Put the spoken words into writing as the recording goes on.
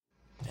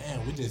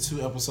Damn, we did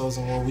 2 episodes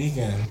in 1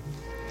 weekend.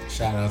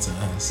 Shout out to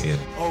us. Yeah.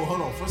 Oh,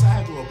 hold on. First, I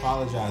have to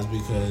apologize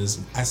because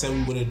I said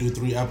we wouldn't do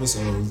 3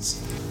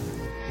 episodes.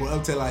 We're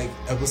up to like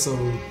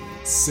episode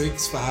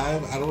 6,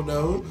 5. I don't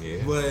know. Yeah.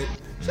 But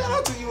shout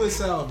out to you and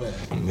Sal, man.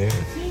 Yeah.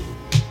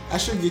 I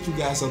should get you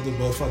guys something,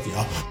 but fuck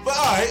y'all. But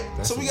all right,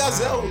 so we got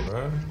Zell.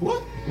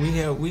 What?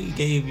 We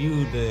gave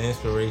you the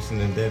inspiration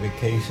and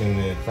dedication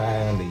to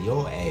find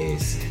your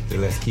ass. So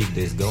let's keep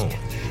this going.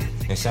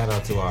 And shout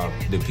out to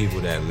the people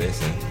that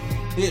listen.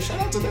 Yeah, shout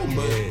out to them,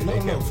 but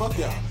Yeah, no, fuck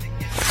y'all.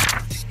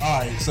 All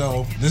right,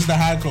 so this is the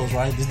High Coast,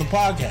 right? This is the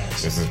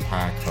podcast. This is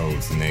High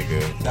Coast,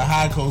 nigga. The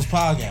High Coast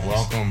podcast.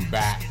 Welcome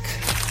back.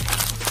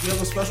 We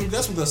have a special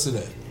guest with us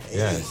today.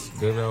 Yes,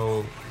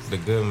 the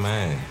good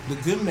man. The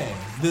good man,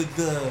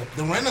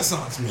 the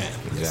Renaissance man.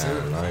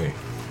 Yeah, right.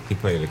 He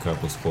played a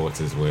couple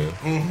sports as well.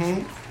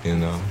 Mm-hmm. You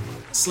know.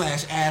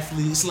 /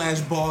 athlete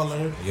 /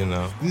 baller. You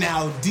know.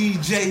 Now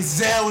DJ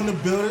Zell in the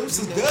building. This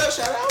is good.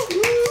 Shout out.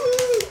 Woo!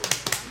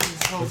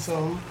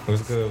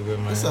 What's good,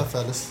 man? What's up,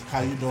 fellas?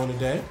 How you doing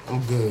today? I'm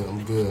good.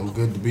 I'm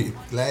good to be.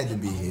 Glad to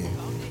be here.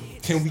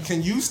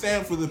 Can you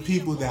stand for the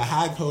people that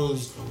High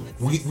Coast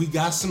we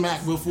got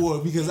smacked before?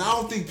 Because I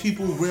don't think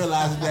people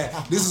realize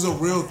that this is a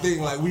real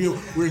thing. Like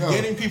we're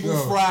getting people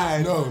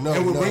fried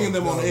and we're bringing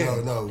them on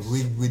air. No,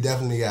 we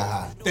definitely got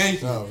high.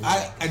 Thank you. No,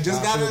 I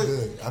just gotta. Feel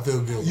good. I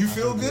feel good. You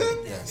feel good?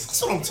 Yes.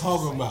 That's what I'm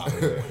talking about.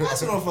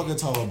 That's what I'm fucking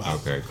talking about.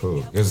 Okay,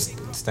 cool. Cause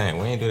Stamp,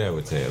 we ain't do that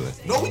with Taylor.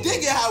 No, we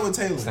did get high with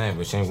Taylor. Stamp,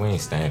 but we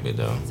ain't stamp it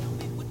though.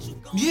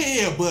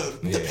 Yeah,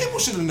 but the people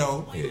should have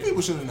known. Yeah. The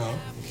people should have known.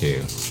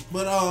 Yeah.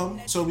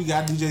 But so we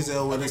got DJ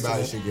Zell with us.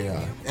 Everybody should get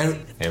high.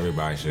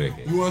 Everybody should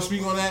get. You want to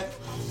speak on that?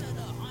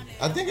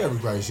 I think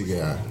everybody should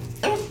get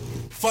high.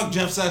 Fuck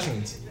Jeff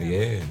Sessions.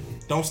 Yeah.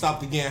 Don't stop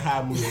the getting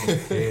high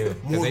movement. Yeah.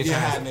 More they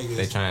get high trying niggas.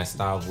 they trying to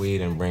stop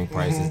weed and bring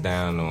prices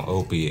down on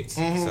opiates.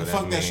 Mm-hmm. So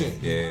Fuck that means-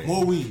 shit. Yeah.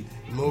 More weed.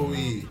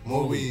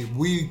 More weed.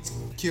 Weed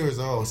cures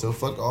all, so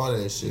fuck all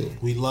that shit.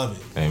 We love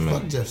it. Amen.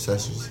 Fuck Jeff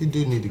Sessions. He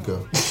do need to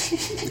go.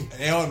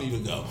 They all need to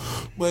go.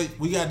 But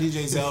we got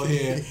DJ Zell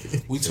here.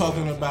 We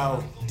talking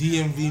about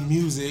DMV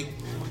music.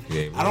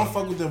 Yeah. I don't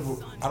fuck with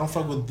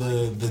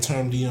the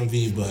term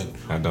DMV, but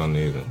I don't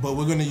either.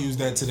 we're gonna use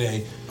that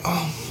today.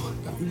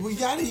 We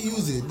gotta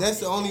use it. That's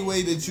the only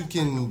way that you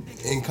can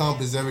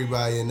encompass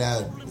everybody and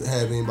not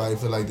have anybody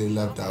feel like they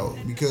left out.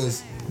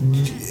 Because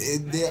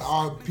there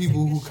are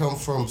people who come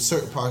from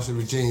certain parts of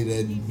Virginia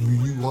that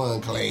you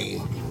want to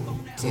claim.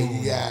 So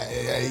you got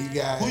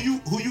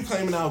Who you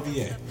claiming out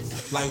VA?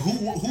 Like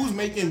who's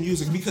making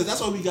music? Because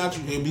that's why we got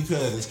you here,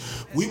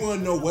 because we want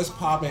to know what's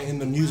popping in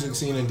the music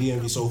scene in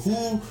DMV.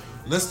 So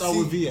let's start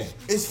with VA.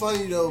 It's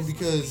funny though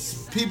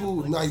because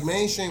people like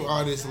mainstream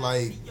artists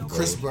like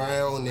Chris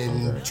Brown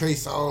and Trey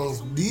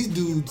Songz, these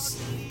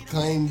dudes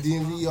claim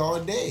DMV all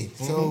day.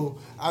 So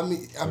I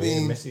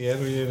mean, Missy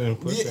Elliott and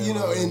Pusha yeah, you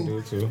know, and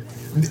do too.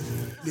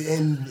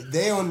 And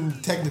they on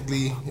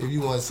technically, if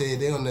you want to say it,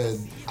 they on the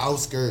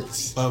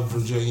outskirts Of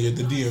Virginia,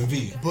 the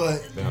DMV.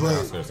 but They're on the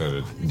outskirts of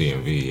the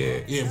DMV,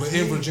 yeah. Yeah, but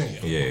in Virginia.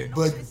 Yeah.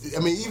 But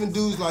I mean, even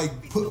dudes like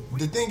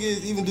the thing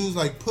is, even dudes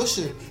like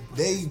Pusha,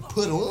 they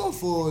put on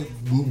for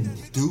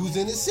dudes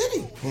in the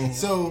city.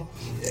 So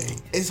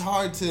it's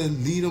hard to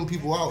lead them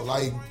people out.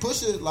 Like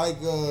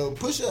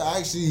Pusha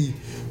actually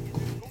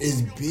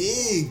is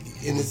big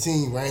in the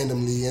scene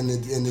randomly in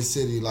the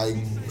city. Like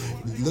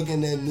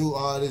looking at new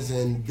artists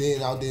and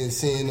being out there and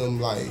seeing them,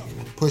 like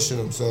pushing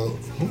them. So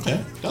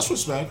Okay, that's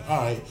respect. All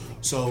right,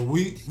 so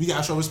we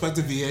gotta show respect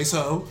to VA.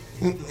 So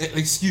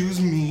excuse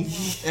me,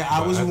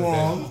 I was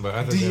wrong.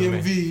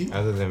 DMV.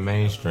 Other than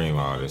mainstream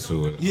artists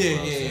who would.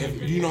 Yeah.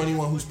 If you know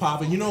anyone who's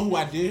popping, you know who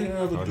I did hear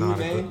of a dude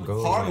named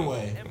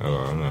Hardaway.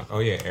 Oh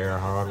yeah,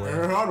 Aaron Hardaway.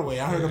 Aaron Hardaway.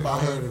 I heard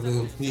about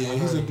him. Yeah,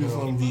 he's a dude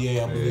from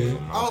VA, I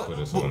believe. I'll put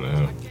us on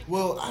there.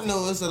 well, I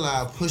know it's a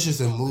lot of pushers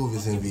and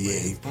movers in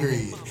VA.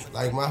 Period.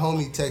 Like my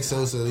homie Tex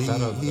Sosa, Shout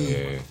out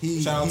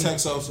Shout out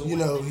Tex Sosa. You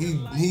know, he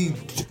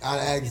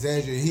I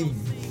exaggerate. He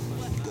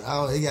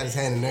got his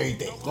hand in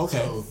everything. Okay,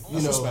 So, you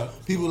that's know,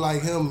 respect. people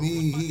like him.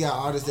 He got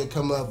artists that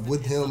come up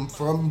with him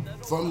from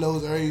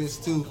those areas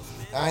too.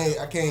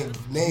 I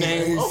can't name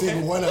every okay.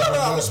 single one of No,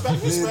 them. no,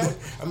 but respect.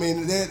 I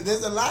mean,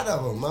 there's a lot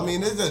of them. I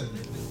mean,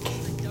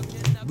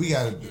 we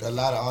got a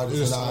lot of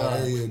artists in our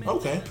area.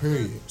 Okay.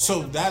 Period.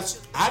 So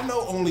I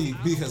know only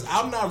because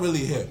I'm not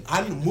really hip.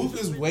 Mook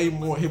is way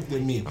more hip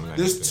than me. I'm not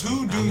There's hip.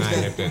 two dudes I'm not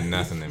that hip to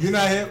nothing. you're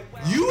not hip.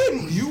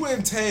 You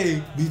and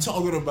Tay be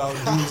talking about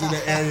dudes in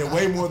the area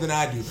way more than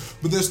I do.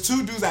 But there's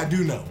two dudes I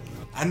do know.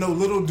 I know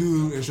Little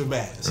Dude and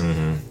Shabazz.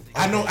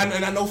 I know,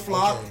 and I know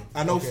Flop. Okay.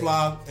 I know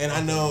Flop, and I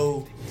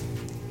know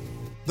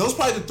those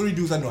probably the 3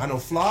 dudes I know. I know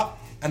Flop.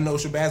 I know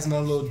Shabazz and I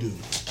know Little Dude.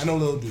 I know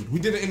Little Dude. We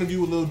did an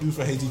interview with Little Dude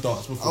for Hazy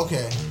Thoughts before.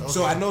 Okay.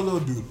 So I know Little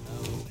Dude.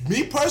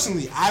 Me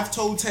personally, I've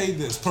told Tay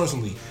this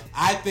personally.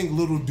 I think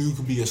Little Dude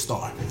could be a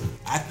star.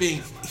 I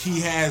think he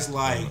has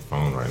like.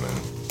 Phone right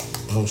now.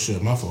 Oh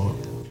shit, my fault.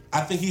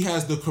 I think he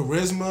has the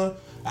charisma.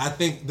 I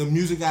think the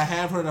music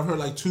I've heard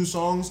like 2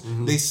 songs.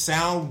 They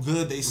sound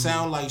good. They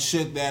sound like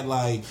shit that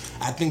like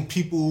I think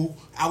people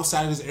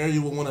outside of this area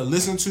would want to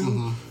listen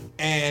to.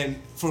 And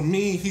for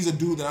me, he's a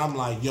dude that I'm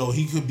like, yo,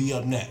 he could be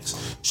up next.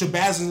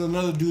 Shabazz is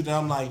another dude that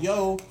I'm like,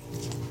 yo,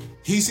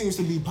 he seems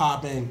to be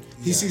popping.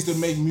 He seems to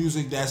make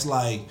music that's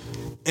like,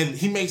 and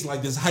he makes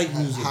like this hype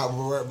music.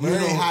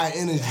 Very high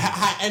energy.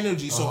 High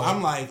energy. So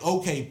I'm like,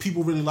 okay,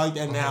 people really like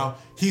that now.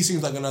 He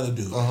seems like another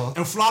dude.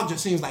 And Flock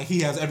just seems like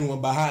he has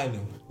everyone behind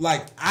him.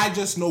 Like, I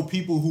just know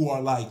people who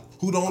are like,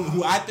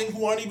 who I think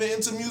who aren't even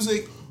into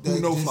music, who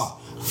know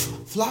Flock.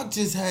 Flock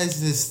just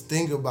has this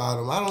thing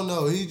about him. I don't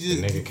know. He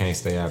just... The nigga can't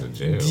stay out of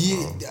jail.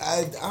 Yeah,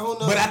 I don't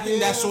know. But I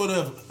think that's sort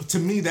of, to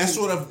me, that's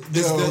sort of...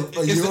 It's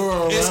the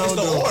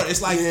aura.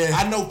 It's like,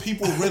 I know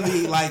people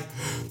really, like,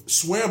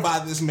 swear by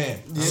this man.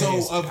 Yeah.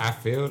 So I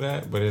feel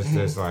that, but it's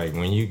just like,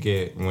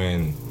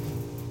 when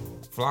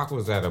Flock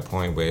was at a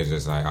point where it's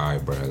just like, all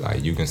right, bro,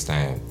 like, you can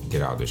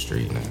get out the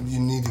street now. You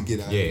need to get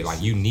out. Yeah,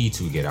 like, you need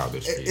to get out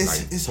the street.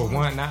 It's for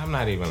one, now I'm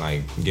not even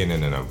like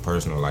getting into a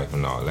personal life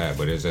and all that,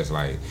 but it's just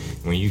like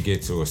when you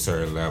get to a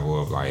certain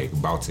level of like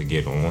about to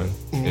get on,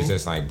 it's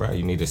just like, bro,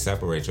 you need to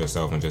separate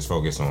yourself and just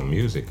focus on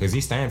music. Cause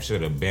he Stamp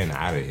should have been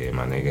out of here,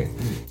 my nigga.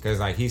 Cause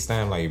like he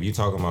Stamp, like if you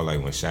talking about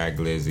like when Shaq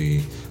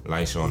Glizzy,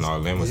 Light Show and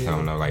all them was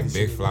coming up, like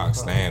Big Flock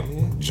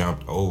Stamp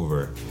jumped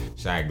over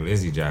Shaq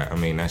Glizzy. I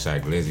mean not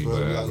Shaq Glizzy,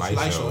 but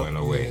Light Show in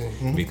a way.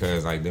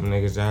 Because like them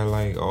niggas just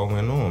like all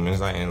went on. And it's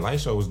like, and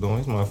Light Show was doing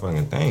his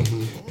motherfucking thing.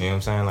 You know what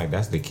I'm saying? Like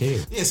that's the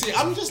kid. Yeah, see,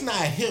 I'm just not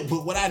hip,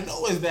 but what I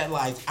know is that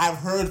like I've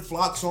heard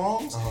Flock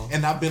songs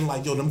and I've been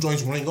like, yo, them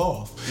joints ring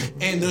off.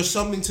 And there's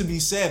something to be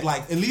said,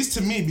 like, at least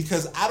to me,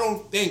 because I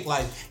don't think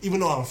like,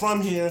 even though I'm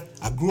from here,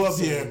 I grew up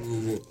here,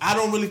 I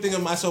don't really think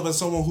of myself as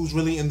someone who's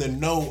really in the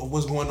know of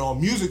what's going on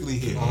musically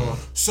here.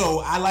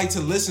 So I like to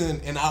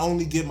listen, and I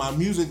only get my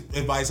music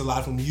advice a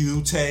lot from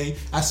you, Tay.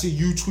 I see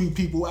you tweet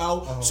people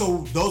out. So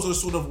those are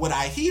sort of what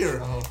I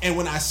hear. And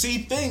when I see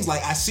things,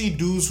 like I see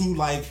dudes who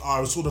like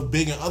are sort of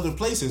big in other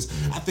places,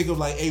 I think of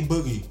like A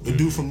Boogie, the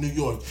dude from New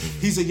York.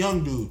 He's a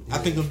young dude. I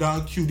think of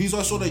Don Q. These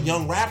are sort of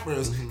young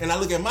rappers. And I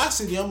look at my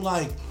city, I'm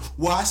like,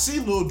 well, I see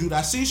Lil Dude,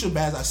 I see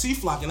Shabazz, I see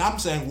Flock, and I'm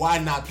saying, why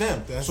not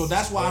them? So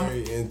that's why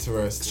very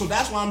interesting. So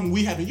that's why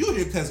we having you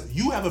here, because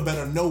you have a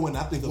better know when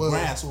I think of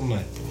Grass. So I'm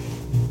like,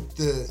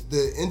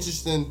 the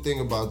interesting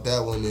thing about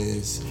that one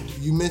is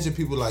you mentioned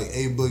people like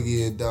A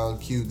Boogie and Don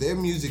Q. Their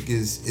music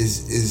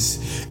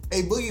is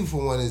A Boogie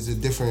for one is a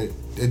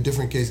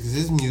different case because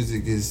his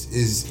music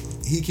his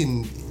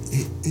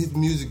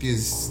music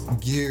is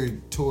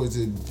geared towards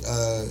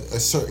a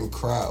certain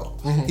crowd.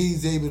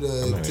 He's able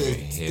to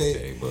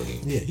stay.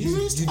 Yeah,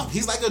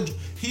 he's like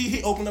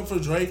he opened up for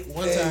Drake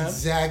one time.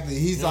 Exactly,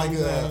 he's like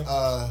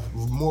a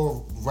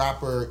more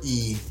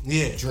rapper-y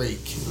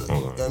Drake. I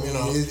mean,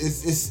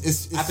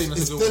 it's I think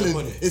that's a good way to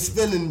put it.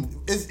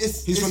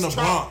 It's he's from the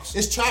Bronx.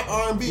 It's trap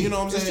R&B. You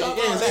know what I'm saying?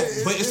 Yeah,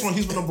 exactly. But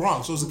he's from the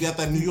Bronx, so it's got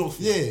that New York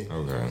feel. Yeah.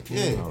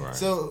 Okay. Yeah. All right.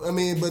 So I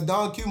mean, but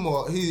Don Q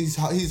more he's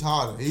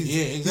harder.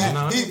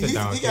 Exactly.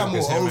 He got more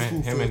old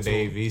school. Him and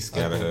Dave East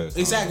got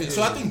exactly.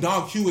 So I think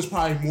Don Q is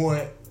probably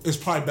more. It's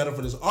probably better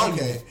for this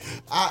argument. Okay,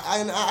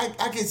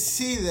 I can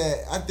see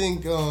that. I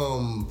think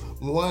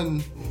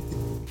one,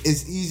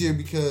 it's easier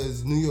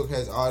because New York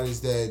has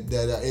artists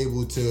that are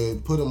able to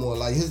put them on.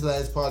 Like his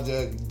last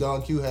project,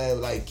 Don Q had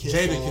like Kiss on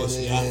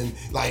it,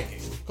 and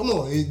like, come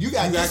on, you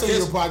got Kiss on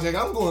your project.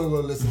 I'm going to go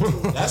listen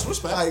to it. That's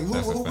respect. Like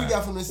who we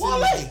got from the city?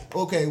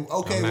 Wale. Okay, I'm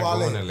not Wale.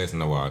 going to listen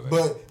to Wale.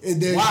 But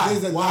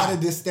there's a lot of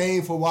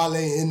disdain for Wale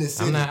in the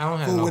city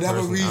for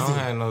whatever reason. I don't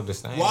have no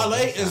disdain. Wale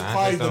is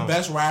probably the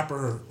best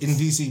rapper in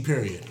DC.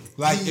 Period.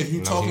 Like if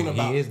you're talking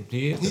about, he is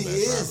the best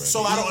rapper.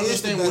 So I don't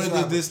understand where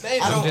the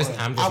disdain. I'm just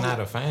not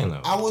a fan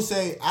of. I would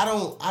say I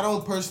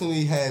don't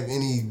personally have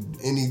any.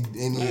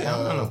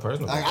 I'm not a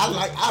personal. Like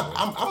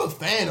I'm a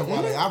fan of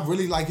Wale. I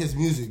really like his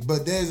music,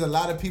 but there's a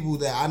lot of people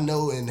that I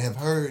know and have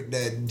heard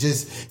that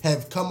just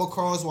have come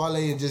across Wale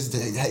and just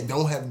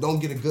don't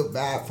get a good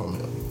vibe from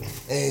him,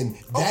 and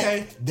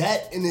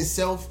that in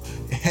itself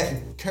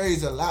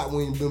carries a lot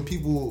when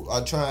people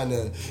are trying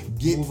to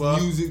get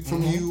music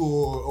from you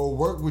or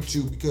work with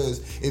you, because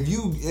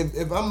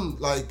if I'm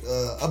like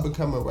up and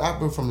coming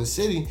rapper from the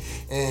city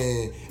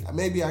and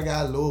maybe I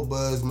got a little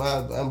buzz,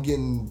 I'm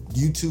getting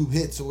YouTube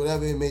hits or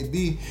whatever it may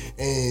be,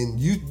 and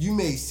you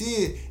may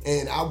see it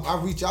and I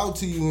reach out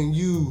to you and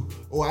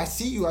I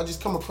see you, I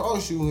just come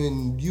across you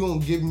and you don't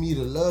give me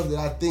the love that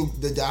I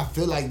think that I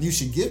feel like you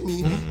should give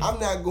me, I'm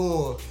not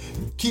going to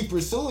keep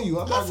pursuing you.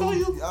 I'm not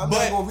going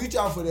to reach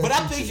out for that. But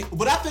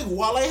I think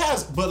Wale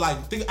has. But like,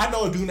 I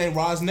know a dude named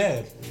Roz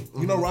Neb.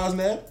 You know Roz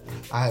Neb?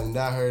 I have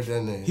not heard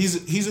that name.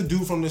 He's a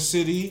dude from the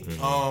city.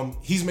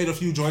 He's made a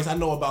few joints. I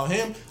know about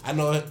him. I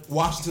know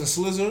Washington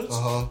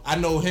Slizzards. I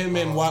know him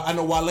and I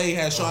know Wale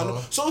has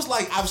Sean. So it's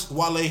like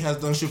Wale has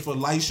done shit for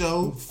Light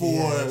Show,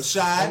 for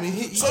Shy. I mean,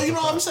 so you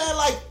know what I'm saying?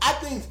 Like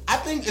I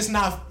think it's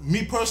not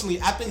me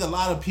personally. I think a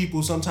lot of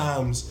people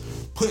sometimes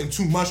putting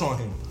too much on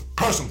him.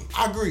 Personally,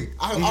 I agree.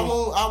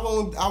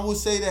 I will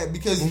say that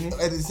because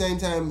at the same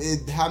time,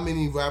 how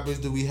many rappers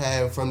do we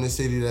have from the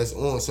city that's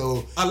on?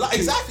 So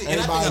exactly, and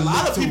I think a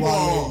lot of people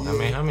are on. I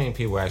mean, how many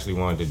people actually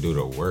wanted to do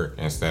the work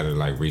instead of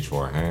like reach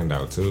for a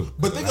handout too?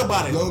 But think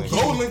about it.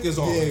 Gold Link is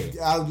on.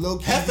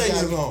 Hefe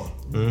is on.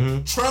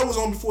 Trell was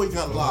on before he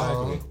got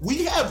locked.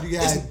 We have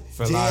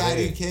JID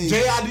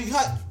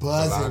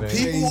buzzing.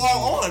 People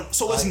are on,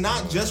 so it's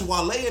not just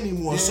Wale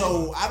anymore.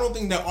 So I don't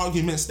think that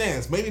argument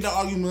stands. Maybe that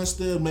argument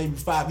stood maybe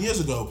 5 years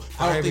ago.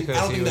 I don't think that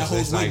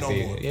holds weight no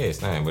more. Yeah,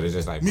 it's not. But it's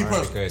just like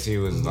because he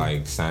was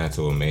like signed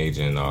to a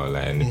major and all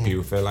that, and the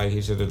people feel like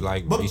he should have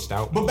like reached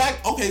out. But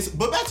back to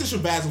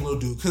Shabazz and Lil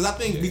Dude, because I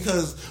think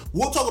because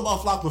we'll talk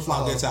about Flock when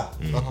Flock gets out.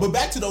 But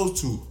back to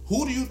those two,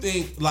 who do you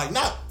think like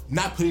not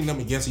putting them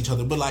against each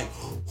other, but like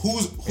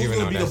who's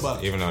gonna be the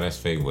buck? Even though that's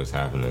fake, what's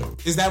happening?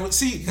 Is that what?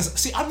 See,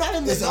 I'm not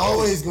in this. It's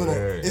always gonna.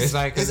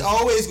 It's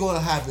always gonna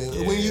happen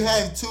when you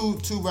have two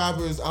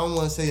rappers. I don't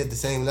want to say at the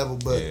same level,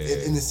 but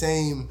in the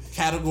same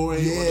category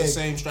or the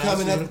same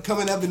stratosphere.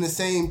 coming up in the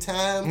same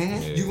time.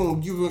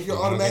 You're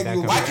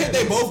automatically. Why can't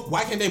they both?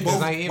 Why can't they both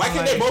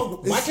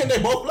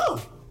blow?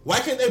 Why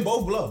can't they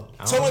both blow?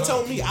 Someone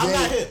tell me. I'm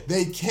not here.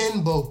 They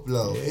can both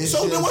blow.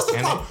 So then what's the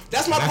problem?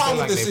 That's my problem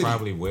with the city.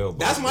 Probably will.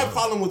 That's my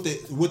problem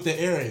with the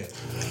area.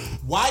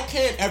 Why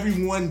can't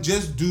everyone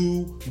just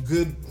do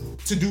good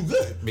to do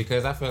good?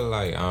 Because I feel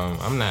like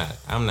I'm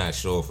not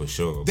sure for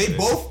sure.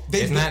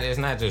 It's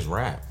not just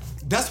rap.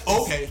 That's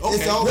okay. Well,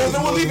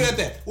 then we'll leave it at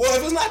that. Well,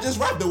 if it's not just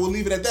rap, then we'll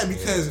leave it at that.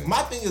 Because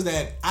my thing is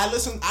that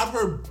I've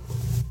heard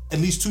at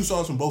least 2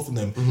 songs from both of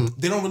them.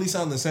 They don't really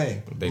sound the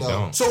same. They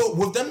don't. So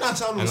with them not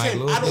sounding the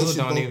same, I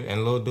don't.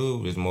 And Lil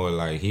Dude is more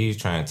like he's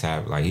trying to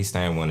tap. Like he's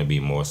starting want to be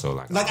more so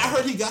like. Like I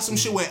heard he got some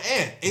shit with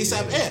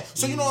ASAP Ant.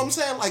 So you know what I'm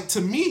saying? Like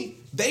to me,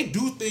 they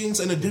do things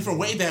in a different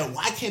way. That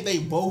why can't they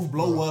both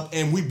blow up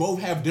and we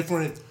both have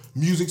different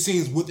music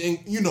scenes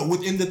within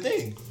the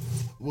thing?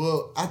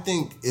 Well, I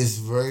think it's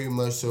very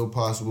much so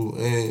possible,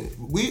 and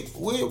we're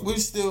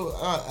still.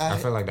 I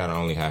feel like that'll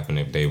only happen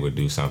if they would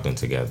do something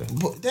together.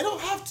 But they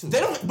don't have to. They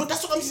don't. But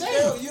that's what I'm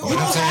saying.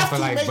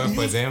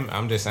 For them,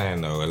 I'm just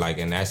saying though, like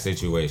in that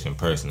situation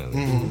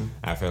personally,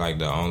 I feel like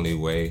the only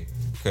way.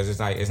 Because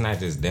it's like, it's not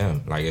just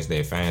them. Like, it's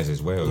their fans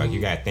as well. Like,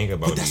 you got to think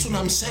about But that's what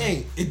I'm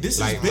saying. This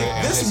is big.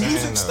 This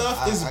music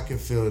stuff is... I can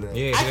feel that.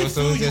 Yeah,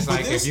 so it's just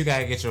like, if you got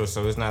to get your...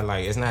 So it's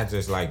not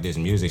just like this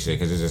music shit.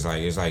 Because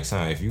it's like,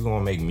 son, if you going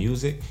to make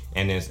music,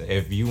 and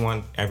if you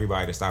want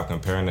everybody to stop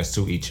comparing us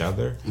to each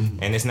other,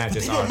 and it's not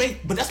just...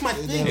 But that's my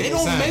thing. They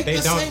don't make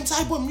the same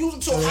type of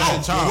music. So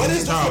how? What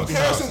is the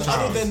comparison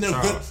other than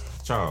their good...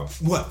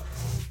 Charles. What?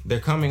 They're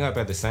coming up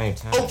at the same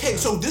time. Okay,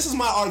 so this is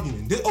my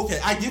argument.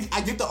 I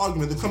get the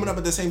argument. They're coming up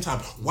at the same time.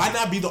 Why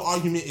not be the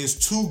argument is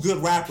 2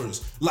 good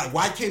rappers? Like,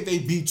 why can't they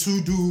be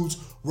 2 dudes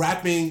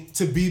rapping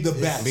to be the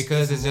best?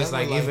 Because it's just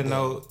like even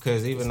though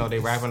they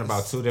rapping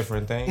about 2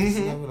 different things,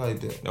 it's never like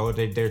that. Or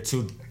they're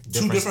two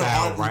different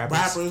style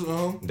rappers.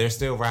 They're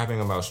still rapping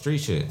about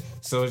street shit.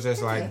 So it's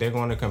just like they're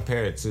going to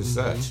compare it to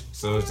such.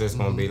 So it's just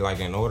going to be like,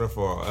 in order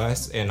for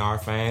us and our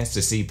fans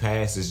to see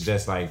past, it's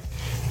just like,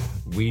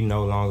 we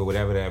no longer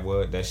whatever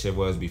that shit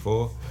was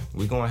before.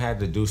 We gonna have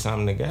to do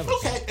something together.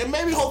 Okay, and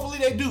maybe hopefully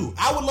they do.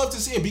 I would love to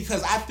see it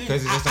because I think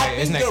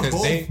they're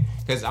both.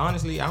 Because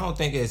honestly, I don't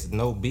think it's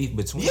no beef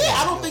between. Yeah,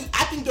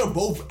 I think they're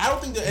both. I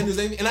don't think they're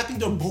anything, and I think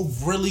they're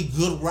both really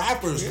good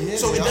rappers. Yeah,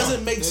 so it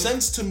doesn't make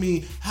sense to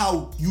me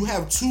how you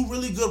have 2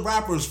 really good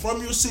rappers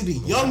from your city,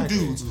 young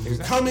dudes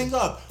coming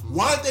up.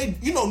 Why aren't they?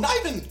 Not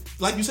even.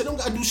 Like you said, they don't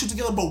gotta do shit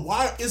together, but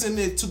why isn't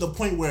it to the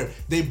point where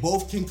they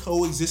both can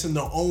coexist in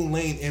their own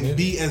lane and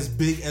be as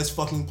big as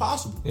fucking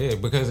possible? Yeah,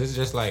 because it's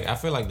just like, I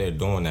feel like they're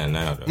doing that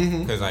now though.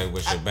 Because like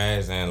with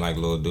Shabazz and like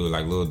Lil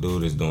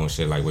Dude is doing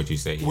shit like what you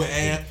say. With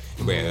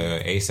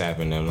ASAP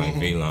and them, like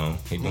V-Long.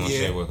 He doing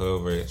shit with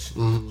Hood Rich.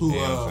 You know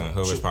what I'm saying?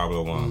 Hood Rich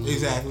Pablo One.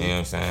 Exactly. You know what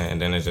I'm saying? And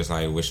then it's just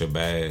like with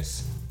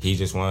Shabazz.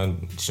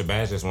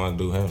 Shabazz just want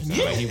to do him.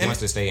 Yeah, like he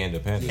wants to stay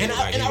independent. And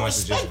I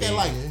respect that.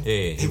 Like,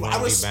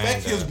 I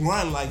respect his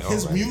grind. Like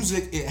his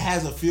music, it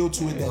has a feel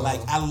to it that like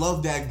I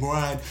love that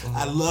grind.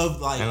 I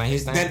love like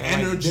that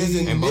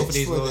energy. And both of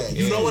these little,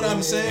 you know what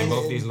I'm saying? And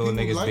both these little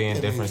niggas be in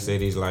different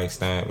cities, like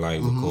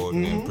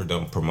recording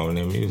and promoting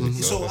their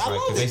music. So it's like,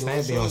 because they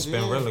stand be on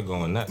Spinrilla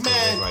going nuts.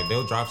 It's like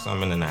they'll drop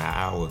something in an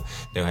hour.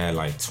 They'll have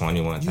like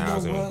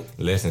 21,000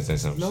 listens and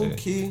some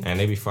shit. And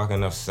they be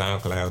fucking up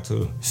SoundCloud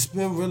too.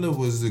 Spinrilla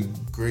was the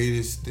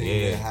greatest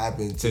thing that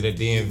happened to the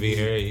DMV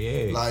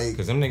area, like,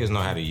 because them niggas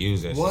know how to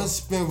use that. Once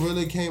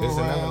Spinrilla came around,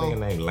 there's another nigga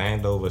named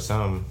Landover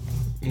something.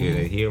 Yeah,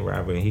 he a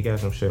rapper and he got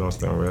some shit on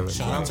Spinrilla.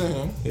 Shout out to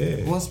him.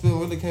 Yeah. Once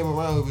Spinrilla came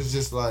around, it was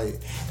just like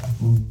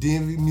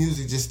DMV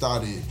music just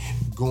started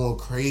going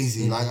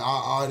crazy. Like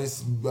our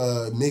artists'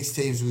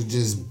 mixtapes was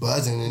just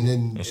buzzing, and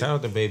then. And shout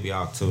out to Baby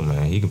Ock too,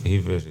 man. He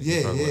vicious.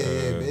 Yeah.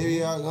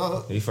 Baby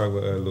Ock. He fuck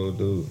with Lil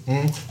Dude.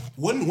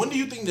 When do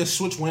you think the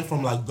switch went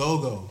from like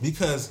go-go?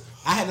 Because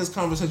I had this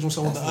conversation with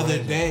someone the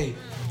other day.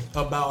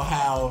 about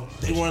how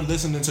they weren't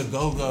listening to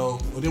go-go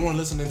or they weren't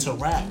listening to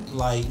rap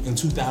like in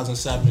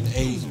 2007,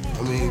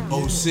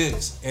 8,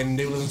 06, and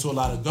they were listening to a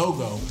lot of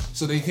go-go.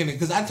 So they can,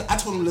 because I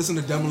told them to listen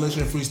to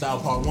Demolition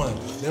Freestyle Part 1.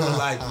 They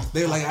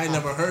were like, I ain't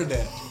never heard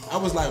that. I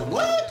was like,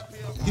 what?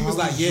 He was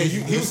like, yeah, he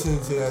was listening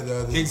to that the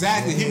other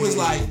exactly. day. He was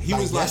like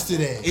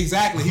yesterday.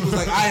 Exactly. He was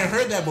like, I ain't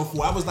heard that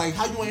before. I was like,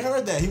 how you ain't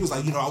heard that? He was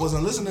like, I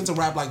wasn't listening to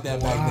rap like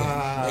that back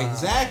then.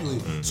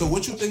 Exactly. So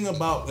what you think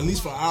about, at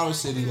least for our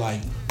city,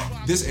 like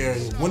this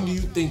area, when do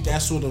you think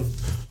that sort of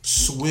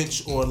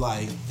switch or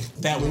like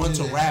that want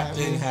to rap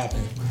thing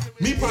happened?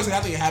 Me personally,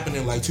 I think it happened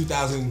in like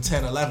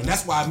 2010, 11.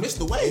 That's why I missed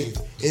the wave.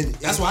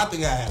 That's why I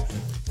think that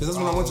happened. Because that's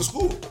when I went to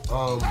school.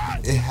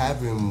 It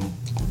happened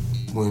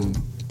when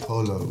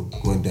Polo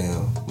went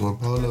down. When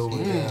Polo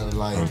went down,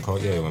 like when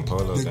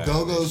Polo the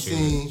go-go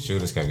scene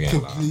shooters kept getting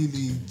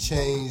completely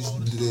changed.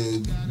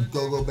 The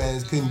go-go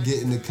bands couldn't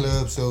get in the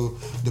club, so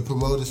the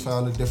promoters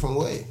found a different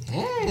way.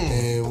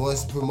 And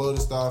once the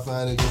promoters started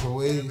finding different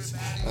ways,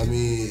 I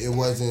mean, it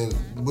wasn't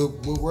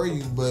what were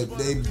you? But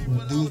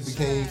dudes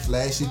became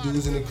flashy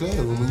dudes in the club.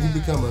 And when you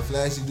become a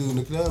flashy dude in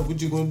the club,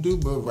 what you gonna do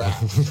but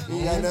rap?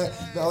 You got that?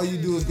 All you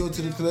do is go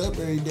to the club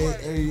every day,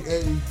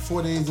 every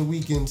 4 days a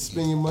week and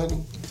spend your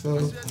money. So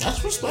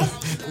that's respect.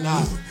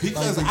 Nah,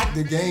 because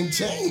the game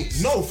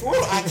changed. No, for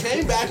real. I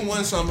came back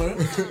one summer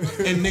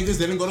and niggas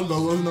didn't go to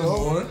go-go no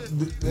more.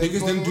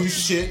 Niggas didn't do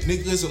shit.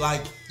 Niggas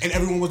like, and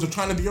everyone was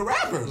trying to be a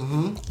rapper.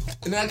 And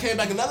then I came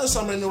back another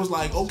summer and it was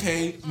like,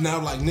 okay,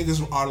 now like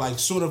niggas are like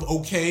sort of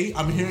okay.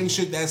 I'm hearing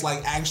shit that's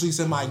like actually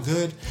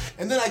semi-good.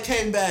 And then I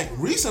came back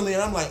recently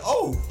and I'm like,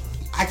 oh,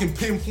 I can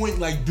pinpoint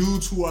like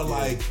dudes who are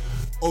like,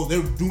 oh,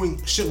 they're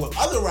doing shit with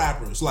other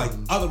rappers, like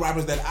other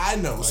rappers that I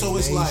know. Like so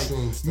it's like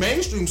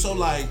mainstream. So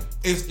like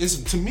it's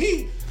to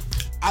me,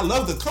 I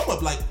love the come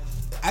up. Like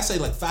I say,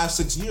 like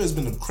 5-6 years has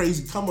been a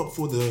crazy come up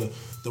for the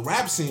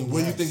rap scene.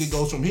 Where you think it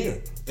goes from here?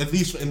 At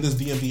least in this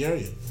DMV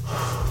area.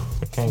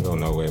 It can't go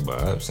nowhere but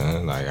up,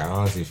 son. Like I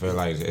honestly feel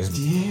like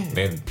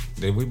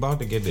we about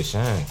to get the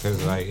shine because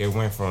like it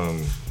went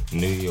from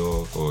New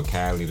York or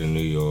Cali to New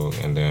York,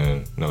 and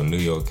then New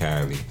York,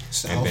 Cali,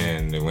 and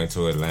then it went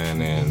to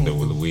Atlanta and the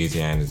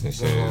Louisianas and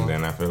shit. And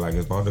then I feel like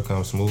it's about to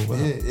come smooth up.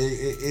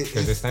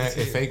 Because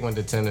it fake went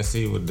to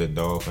Tennessee with the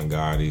Dolphin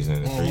Gardis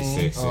and the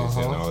 3-6s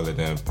and all of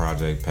them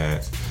Project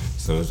Pats.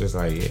 So it's just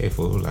like, yeah,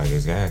 fool, like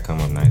it's gotta come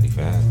up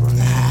 95, bro.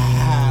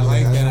 I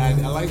like that.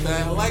 I like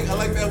that. I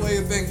like that way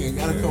of thinking.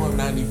 Gotta come up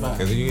 95.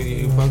 Cause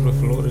you fucked with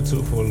Florida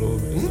too for a little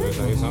bit. So it's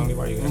like it's only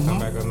why you gotta come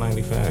back up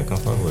 95. Come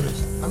fuck with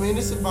us. I mean,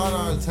 it's about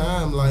our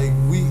time. Like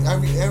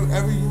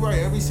you're right.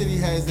 Every city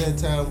has that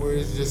time where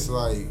it's just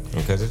like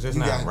because it's just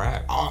not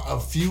rap. A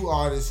few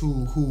artists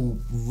who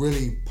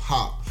really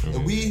pop,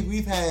 and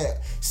we've had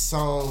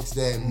songs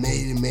that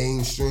made it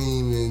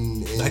mainstream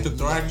and like the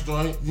Thorax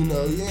joint.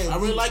 I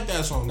really like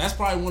that song. That's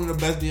probably one of the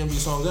best DMV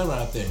songs ever.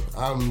 I think.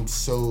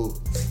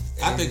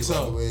 I think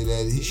so.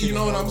 You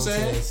know what I'm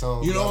saying?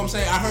 You know what I'm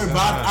saying? I heard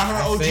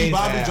OG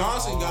Bobby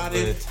Johnson got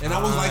it, and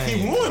I was like,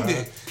 he ruined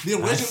it. The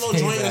original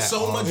joint is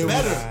so much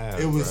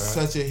better. It was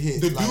such a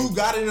hit. The dude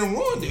got it and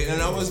ruined it,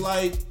 and I was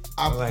like.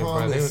 I promise.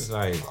 Bro, they was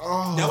like,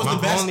 that was my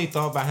the best. Only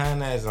thought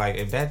behind that is like,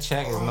 if that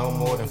check is no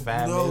more than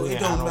 $5 million, it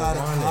don't matter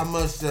how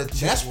much that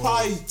check. That's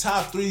probably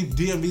top 3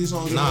 DMV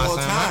songs of all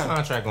time. My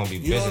contract gonna be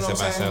business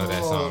if I sell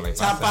that song. Like,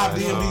 top 5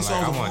 DMV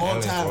songs of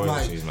all time.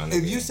 Like,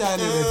 if you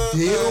signed a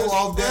deal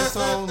off that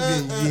song,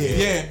 then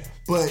yeah.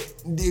 But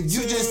if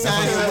you just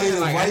signed away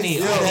the rights to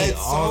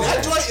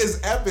that joint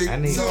is epic. I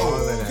need all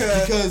of that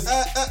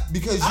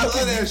because I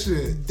love that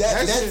shit.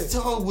 That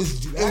song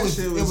was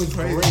crazy.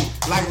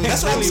 Like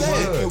that's what I'm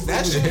saying.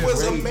 That shit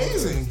was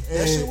amazing.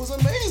 That shit was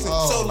amazing.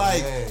 So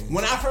like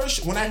when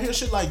I hear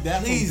shit like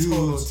that, please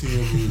hold on to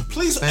your music.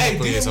 Please, hey,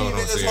 DMV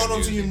niggas, hold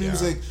on to your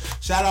music.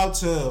 Shout out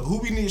to who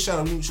we need to shout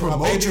out. We need to shout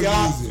out Baby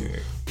Op.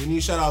 We need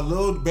to shout out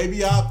Lil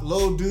Baby Op,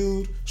 Lil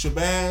Dude,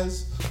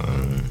 Shabazz,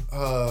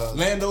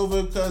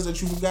 Landover, cuz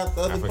that you forgot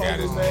the other part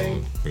of his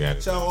name.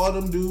 Shout out all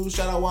them dudes.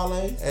 Shout out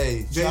Wale.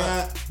 Hey,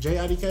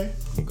 J.I.D.K.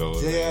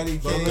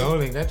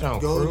 Golding. That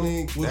joint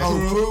Golding.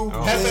 Crew.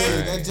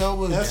 Hefe. That joint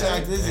was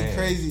this is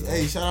crazy.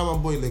 Hey, shout out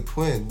my boy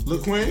LaQuinn.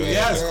 LaQuinn?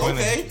 Yes,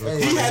 okay.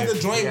 He had the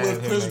joint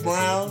with Chris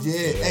Brown. Yeah,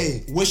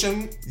 hey. Wish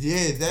him.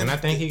 Yeah, that. And I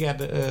think he got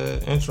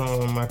the intro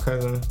on my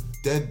cousin.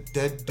 That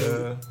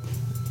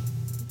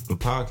the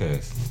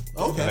podcast.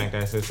 Okay. I think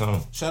that's his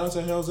song. Shout out to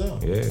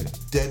Hellzell. Yeah.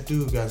 That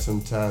dude got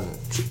some talent.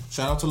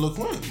 Shout out to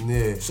LaQuinn.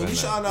 Yeah. So we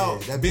shout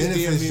out that big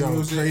DMV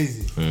music.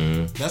 Crazy.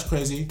 Mm-hmm. That's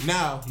crazy.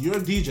 Now, you're a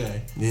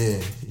DJ.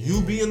 Yeah.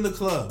 You be in the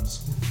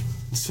clubs.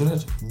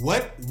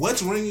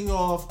 What's ringing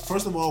off?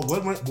 First of all,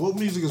 what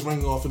music is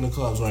ringing off in the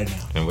clubs right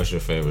now? And what's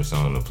your favorite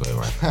song to play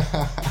right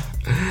now?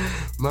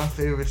 My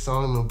favorite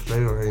song to play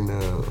right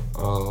now.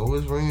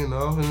 What's ringing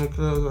off in the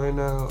clubs right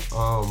now?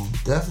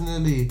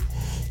 Definitely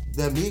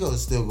That Migos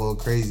is still going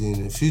crazy,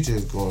 and the Future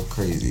is going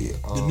crazy.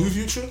 The new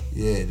Future?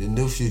 Yeah, the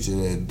new Future.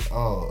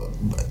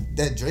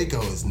 That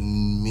Draco is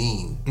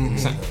mean.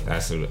 Mm-hmm. I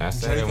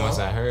said it once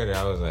I heard it.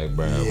 I was like,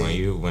 bro,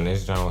 when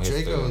this John hits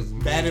Draco is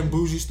Bad and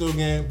Bougie still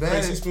getting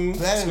crazy spoons.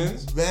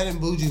 Bad and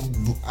Bougie.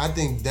 I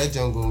think that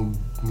John gonna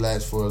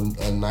last for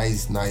a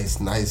nice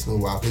little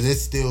while because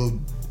it's still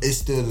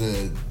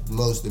the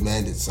most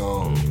demanded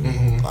song.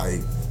 Mm-hmm.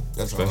 Like.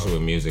 Especially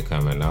with music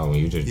coming out, when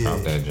you just drop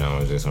that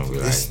Jones, it's just gonna be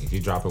like if you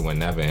drop it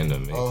whenever in the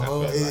mix.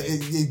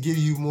 It gives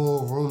you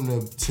more room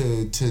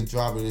to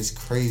drop it. It's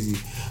crazy.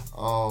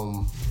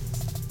 I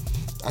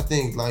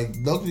think like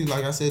locally,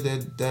 like I said,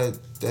 that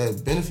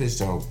Benefits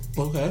Jones.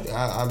 Okay.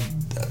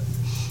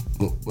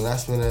 When I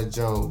spin that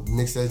Jones,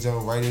 mix that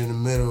Jones right in the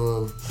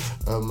middle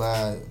of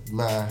my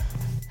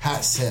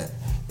hot set,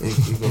 it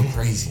go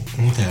crazy.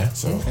 Okay.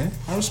 So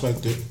I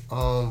respect it.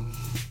 I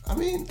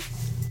mean,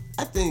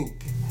 I think.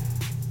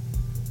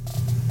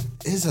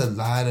 It's a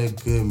lot of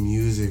good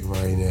music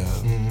right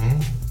now,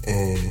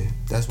 and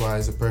that's why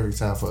it's a perfect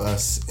time for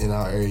us in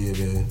our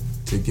area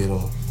to get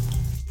on.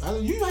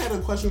 You had a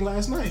question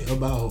last night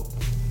about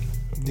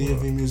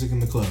DMV music in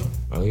the club.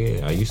 Oh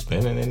yeah, are you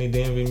spinning any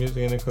DMV music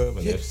in the club?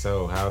 And if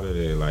so, how do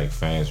the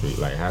fans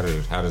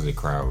how does the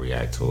crowd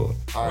react to it?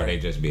 Or they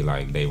just be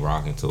like they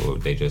rocking to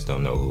it, they just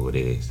don't know who it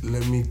is?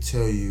 Let me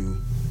tell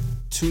you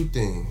two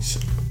things.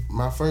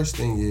 My first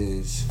thing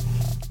is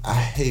I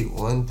hate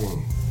one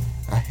thing.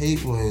 I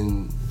hate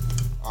when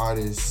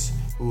artists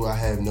who I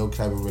have no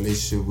type of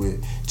relationship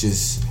with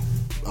just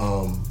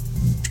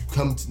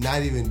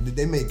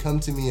they may come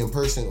to me in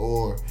person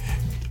or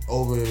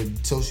over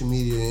social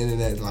media and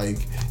internet,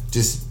 like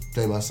just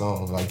play my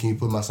song. Like, can you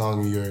put my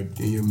song in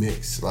your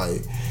mix?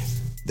 Like,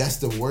 that's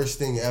the worst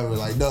thing ever.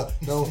 Like, no,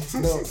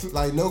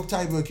 like no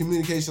type of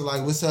communication.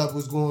 Like, what's up?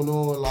 What's going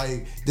on?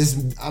 Like,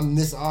 I'm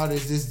this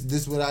artist.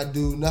 This what I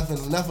do.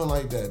 Nothing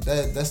like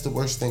that. That's the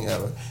worst thing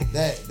ever.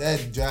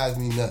 That drives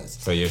me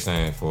nuts. So you're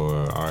saying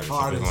for artists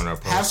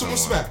have some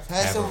respect.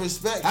 Have some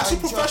respect. Have some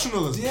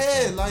professionalism.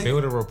 Yeah, like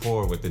build a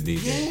rapport with the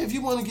DJ. Yeah, if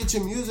you want to get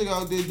your music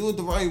out there, do it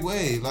the right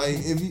way. Like,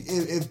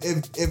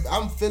 if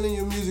I'm feeling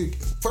your music,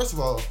 first of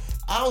all,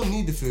 I don't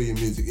need to feel your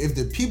music. If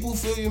the people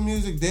feel your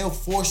music, they'll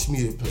force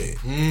me to play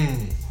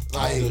it.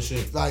 Like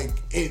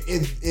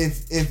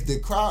if the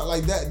crowd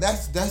like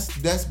that's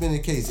been the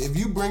case. If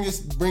you bring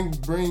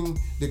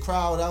the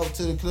crowd out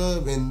to the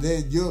club and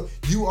then you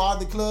are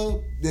the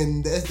club,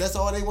 then that's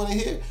all they want to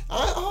hear.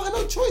 I have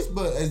no choice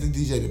but as the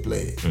DJ to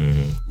play it.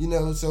 You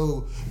know,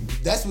 so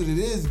that's what it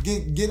is.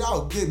 Get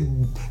out,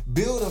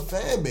 build a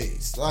fan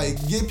base. Like,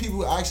 get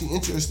people actually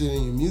interested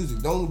in your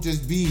music. Don't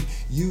just be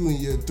you and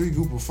your 3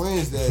 group of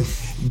friends that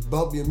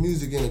bump your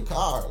music in a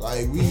car.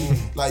 Like,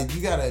 like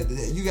you gotta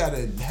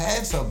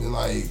have something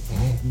like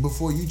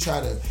before you try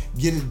to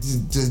get it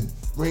to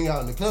bring out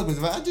in the club.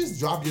 Because if I just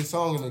drop your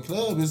song in the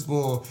club,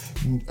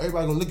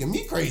 everybody gonna look at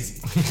me crazy.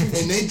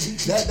 And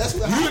that's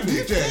what happens.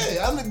 You the DJ.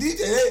 Yeah, I'm the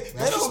DJ.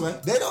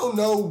 They don't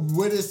know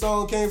where this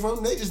song came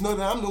from. They just know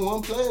that I'm the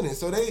one playing it.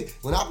 So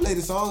when I play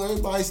the song,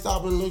 everybody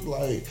stop and look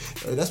like.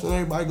 That's when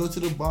everybody go to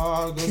the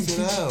bar, go sit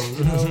down.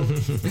 You know,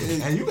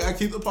 and you gotta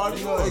keep the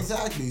party going.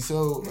 Exactly.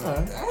 So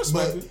I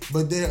respect it.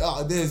 But there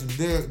are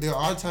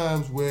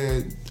times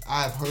where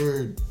I've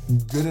heard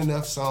good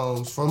enough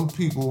songs from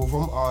people,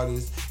 from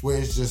artists, where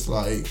it's just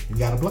like you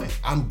gotta play.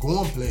 I'm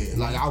going to play it.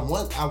 Like I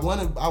want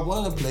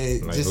to play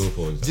it, like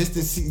just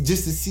to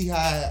see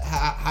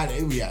how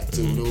they react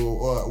to it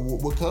or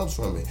what comes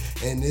from it.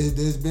 And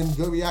there's been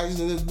good reactions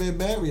and there's been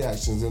bad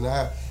reactions, and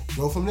I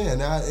go from there.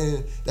 And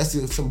that's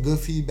some good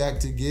feedback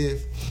to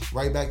give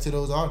right back to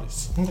those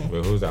artists. Okay.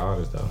 But who's the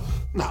artist though?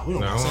 Nah, we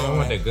don't. I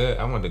want the good.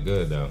 I want the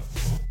good though.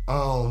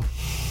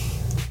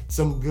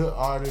 Some good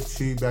artist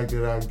feedback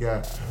that I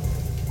got.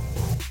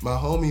 My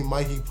homie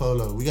Mikey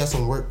Polo. We got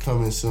some work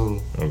coming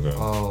soon. Okay.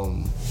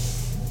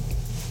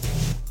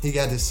 He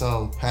got this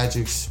song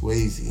Patrick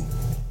Swayze.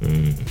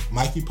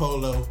 Mikey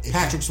Polo,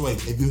 Patrick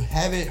Swayze. If you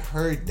haven't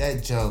heard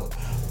that jump,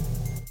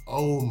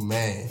 oh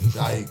man,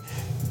 like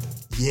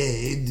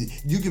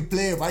you can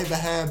play it right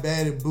behind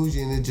Bad and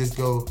Bougie and it just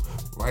go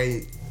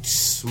right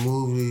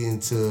smoothly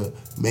into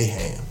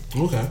mayhem.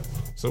 Okay.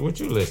 So what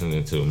you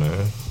listening to,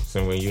 man?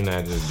 So when you're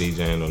not just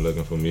DJing or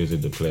looking for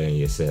music to play in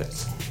your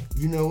sets.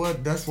 You know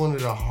what? That's one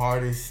of the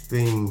hardest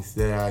things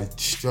that I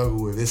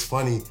struggle with. It's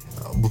funny,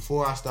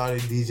 before I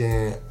started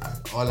DJing,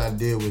 all I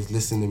did was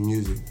listen to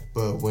music.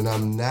 But when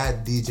I'm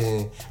not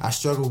DJing, I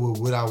struggle with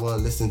what I want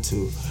to listen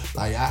to.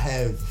 Like, I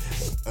have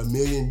a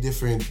million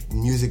different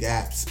music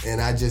apps,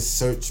 and I just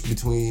search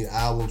between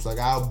albums. Like,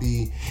 I'll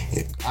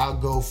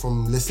go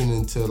from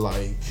listening to,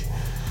 like,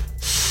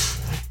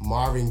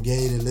 Marvin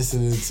Gaye to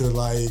listening to,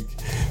 like,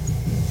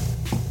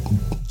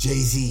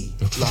 Jay-Z,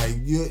 like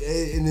you,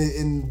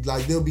 and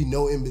like there'll be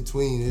no in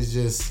between. It's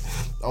just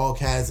all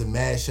kinds of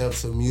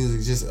mashups of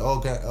music, just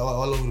all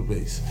over the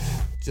place.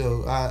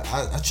 So I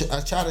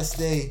try to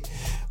stay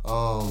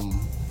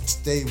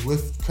stay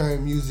with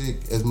current music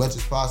as much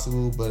as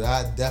possible, but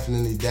I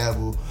definitely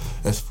dabble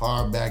as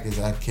far back as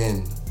I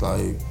can,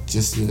 like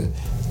just to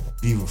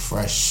be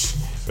refreshed.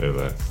 Feel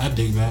that. I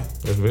dig that.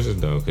 It's vicious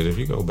though, because if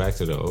you go back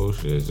to the old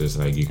shit, it's just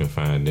like you can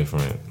find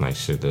different like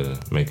shit to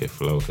make it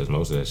flow. Because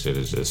most of that shit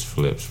is just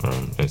flips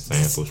from and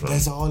samples from.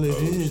 That's all it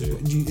is. Shit.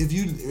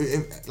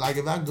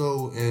 If I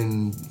go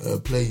and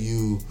play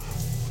you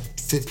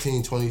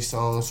 15, 20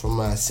 songs from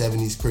my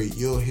 70s crate,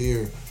 you'll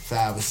hear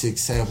 5 or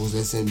 6 samples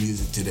that's in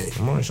music today.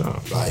 I'm on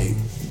shop. Like,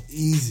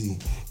 easy.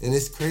 And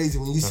it's crazy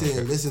when you sit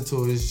and listen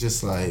to it, it's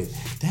just like,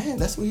 damn,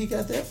 that's where he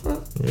got that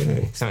from?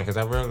 Yeah, because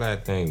I really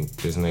think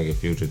this nigga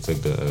Future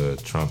took the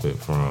trumpet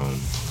from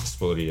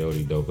Spoody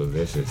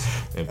Dopalicious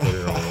and put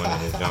it on one of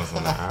his jumps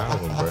on the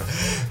album, bro.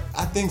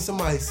 I think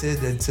somebody said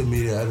that to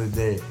me the other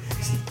day.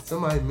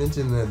 Somebody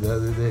mentioned that the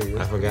other day.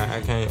 I forgot.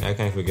 I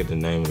can't forget the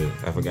name of it.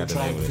 I forgot the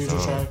name of the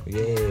song. Track?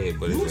 Yeah,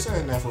 but you were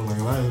saying that for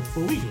for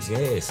weeks. Yeah,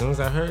 as soon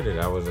as I heard it,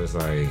 I was just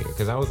like,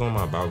 because I was on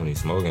my balcony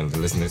smoking,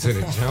 listening to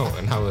the jump,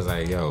 and I was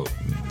like, yo,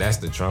 that's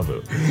the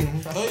trumpet.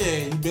 Oh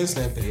yeah, you been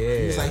snapped that. Yeah,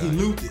 it's like he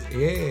looped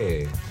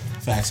it. Yeah.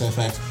 Facts.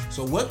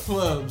 So what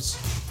clubs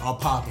are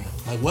popping?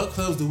 Like what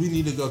clubs do we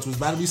need to go to? It's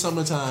about to be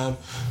summertime.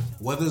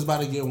 Weather's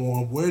about to get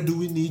warm. Where do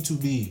we need to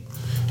be?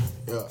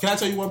 Yeah. Can I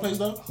tell you one place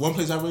though? One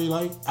place I really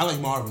like? I like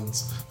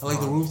Marvin's. I like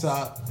the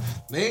rooftop.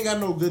 They ain't got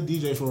no good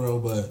DJ for real,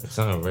 but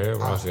Son, Red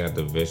Rocks got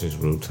the vicious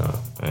rooftop.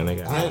 And they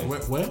got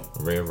where?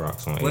 Red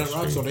Rocks on 8th Street. Red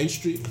Rocks on 8th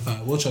Street?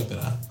 Alright, we'll check that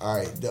out.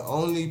 Alright, the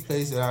only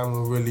place that I'm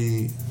gonna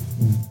really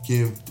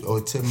give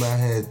or tip my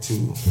head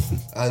to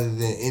other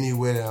than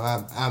anywhere that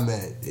I'm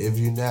at, if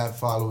you're not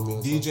following me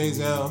on DJ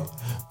Zell.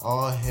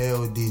 All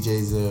hell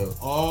DJ Zell.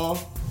 All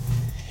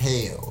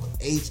hell.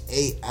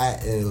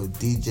 HAIL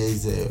DJ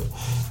Zell.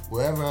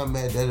 Wherever I'm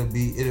at, it'll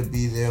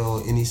be there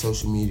on any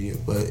social media.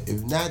 But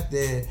if not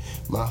there,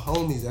 my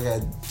homies, I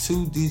got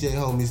 2 DJ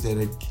homies that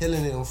are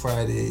killing it on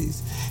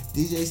Fridays.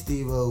 DJ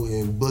Steve-O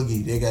and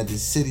Boogie, they got the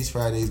Cities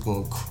Fridays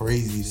going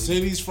crazy.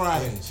 Cities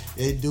Fridays.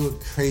 They do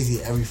it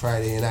crazy every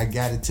Friday, and I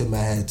got to tip my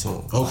hat to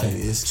them. Okay,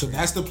 like, so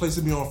that's the place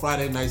to be on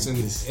Friday nights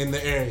in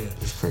the area.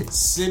 It's crazy.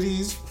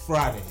 Cities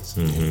Fridays.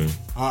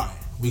 Mm-hmm. All right,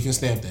 we can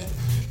stamp that.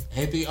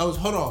 Anything else?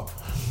 Hold on.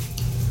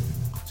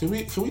 Can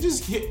we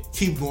just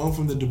keep going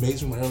from the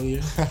debates from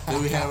earlier that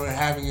we're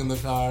having in the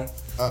car?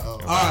 Uh-oh.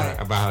 All right.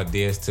 About how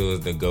DS2 is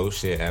the GOAT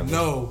shit ever.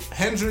 No,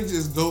 Hendrix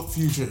is GOAT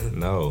Future.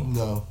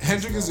 No.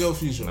 Hendrix is GOAT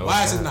Future. No,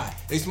 why is it not?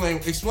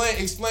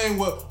 Explain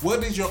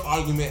what is your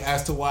argument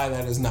as to why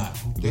that is not?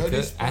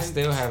 Because I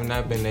still have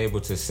not been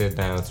able to sit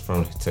down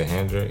to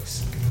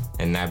Hendrix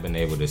and not been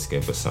able to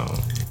skip a song.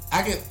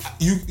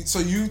 So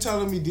you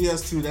telling me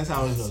DS2? That's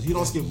how it goes. You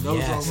don't skip no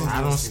songs.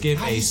 I don't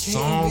skip a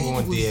song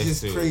on DS2.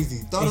 Just crazy.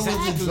 Thought it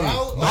was a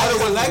drought. Thought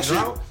it was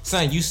electric.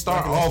 Son, you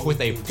start off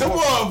with a come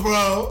on,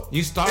 bro.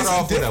 You start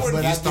off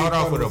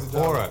with a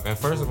pour up, and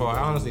first of all, I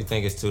honestly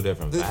think it's 2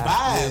 different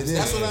vibes.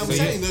 That's what I'm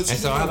saying. And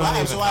so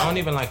I don't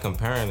even like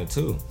comparing the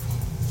 2.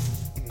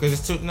 Cause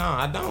it's 2. No,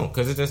 I don't.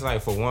 Cause it's just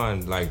like, for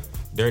one, like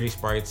Dirty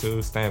Sprite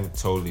 2, Stamp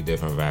totally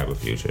different vibe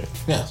with Future.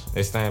 Yes.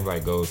 It Stamp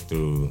like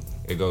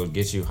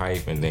gets you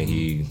hype and then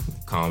he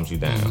calms you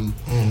down.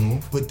 Mm-hmm.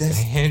 But that's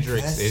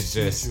Hendrix is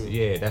just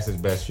Future. That's his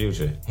best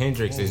Future.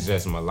 Hendrix is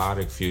just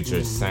melodic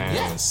Future sound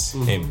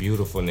and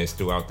beautifulniness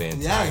throughout the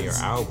entire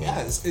album.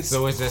 Yes,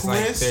 so it's just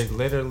like they're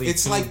literally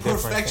it's like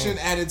perfection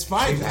at its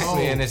finest.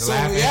 Exactly, and it's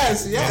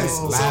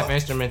live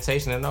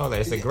instrumentation and all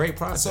that. It's a great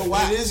project. So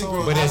why is it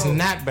great? But it's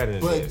not better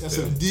than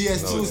DS2.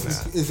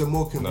 DS2 is a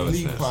more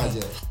complete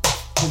project.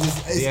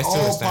 It's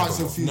all parts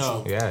of Future.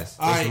 No. Yes.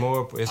 All right. It's all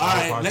more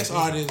right.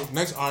 parts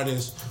Next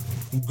artist.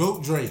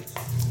 GOAT Drake.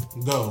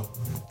 Go.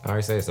 I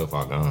already said So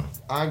Far Gone.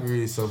 I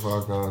agree. So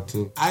Far Gone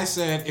too. I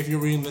said if you're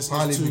reading this,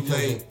 probably it's too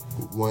late.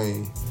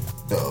 Wayne.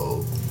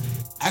 Though.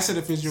 I said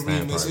if you're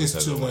reading this,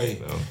 it's too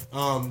late.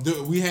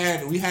 We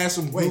had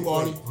some group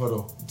audio. Hold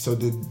on. So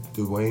did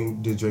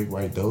Drake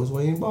write those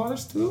Wayne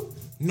bars too?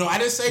 No, I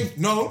didn't say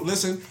no.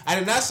 Listen, I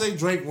did not say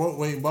Drake wrote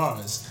Wayne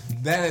bars.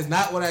 That is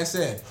not what I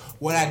said.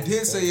 What I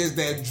did say is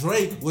that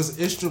Drake was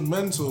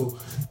instrumental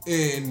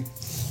in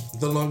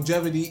the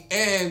longevity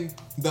and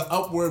the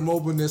upward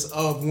mobileness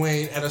of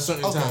Wayne at a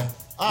certain time.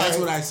 That's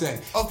what I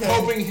said. Okay.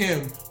 Helping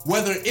him,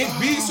 whether it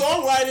be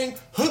songwriting,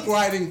 hook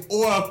writing,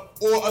 or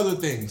other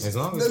things. As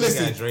long as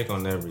you got Drake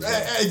on everything.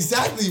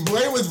 Exactly.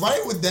 Wayne was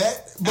right with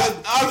that. But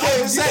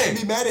I'm saying, you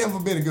can't be mad at him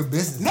for being a good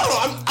business. No,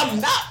 I'm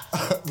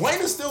not.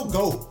 Wayne is still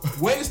GOAT.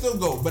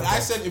 But I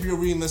said if you're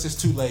reading this,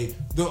 it's too late.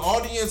 The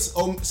audience,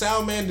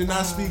 Soundman did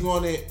not speak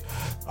on it.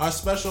 Our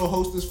special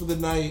hostess for the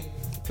night,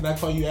 can I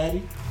call you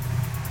Addie?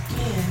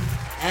 Yeah.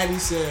 Addie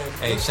said,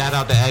 hey, shout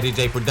out to Addie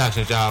J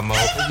Productions, y'all, Mo.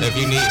 If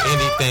you need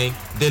anything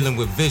dealing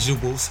with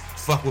visuals,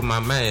 fuck with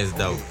my mans,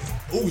 though.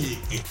 Oh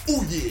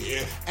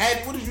yeah.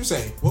 Addie, what did you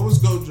say? What was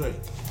GOAT Drake?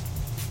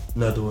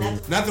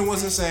 Nothing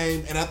was the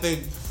same, and I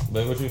think.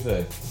 But what you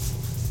say?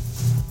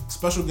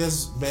 Special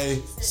guest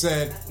Bay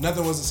said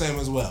nothing was the same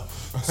as well.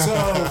 So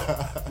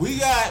we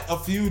got a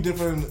few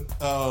different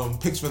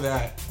picks for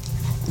that.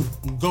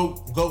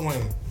 GOAT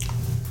Wayne.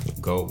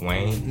 Goat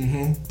Wayne.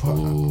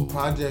 Mm-hmm.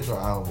 Project or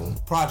album?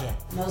 Project.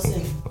 No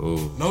ceilings.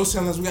 Ooh. No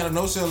ceilings. We got a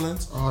no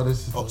ceilings. Oh,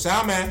 this is. Oh,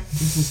 Sound Man.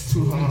 This is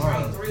too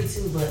hard. Drop 3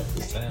 too, but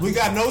We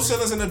got no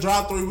ceilings in the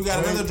drop 3. We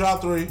got another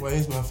drop 3.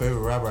 Wayne's my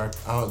favorite rapper.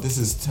 This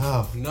is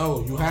tough.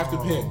 No, you have to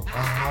pick.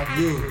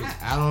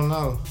 I don't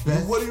know.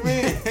 What do you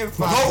mean?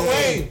 Go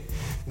Wayne.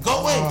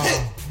 Go Wayne.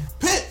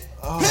 Pick.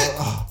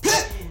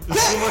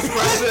 Too much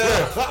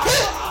pressure.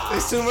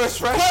 It's too much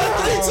pressure.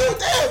 Carter 3, 2.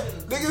 Damn.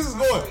 Niggas is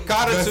going.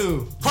 Carter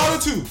 2. Carter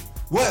 2.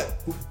 What?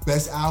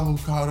 Best album,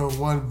 Carter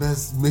 1.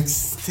 Best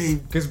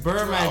mixtape. Cause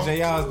Birdman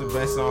J.R. is the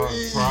best song,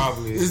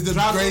 probably. Is the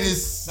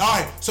greatest. All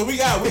right, so we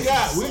got 3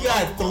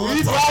 drop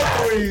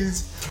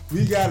 3s.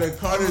 We got a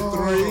Carter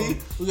 3.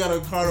 We got a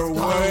Carter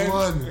 1.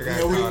 And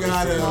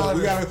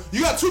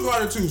you got 2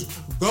 Carter 2s.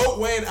 Goat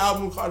Wayne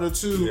album Carter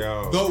 2.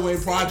 Yo. Goat Wayne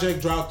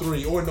Project drop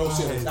 3 or no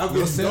ceilings.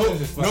 No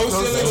ceilings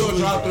or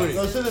drop 3.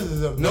 No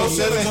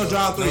ceilings or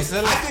drop 3.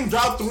 I think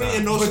drop 3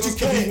 and no ceilings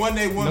can be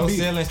 1A,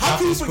 1B. How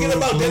can we forget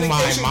about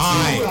Dedication 2?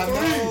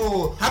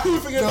 How can we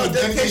forget about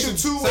Dedication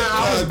 2?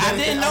 I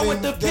didn't know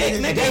what to pick,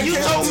 nigga. You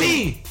told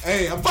me.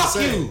 Hey, I'm fuck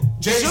you.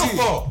 Jay-Z. It's your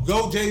fault.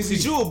 Go Jay-Z.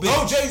 You a bitch.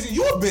 Go Jay-Z.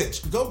 You a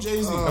bitch. Go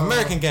Jay-Z.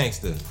 American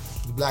Gangster.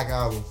 The Black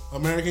Album.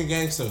 American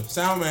Gangster.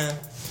 Sound Man.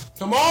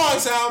 Come on,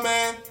 Sound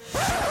Man.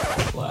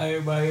 Why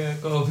everybody gotta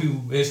call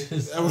people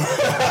bitches?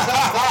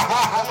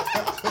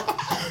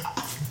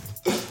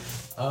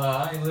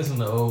 I ain't listen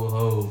to old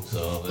hoes,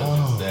 so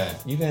that's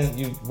that. You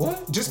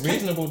what? Just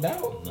Reasonable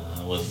Doubt?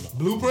 Nah, I wasn't.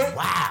 Blueprint?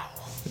 Wow.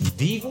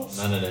 Divas?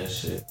 None of that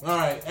shit. All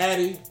right,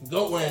 Addy,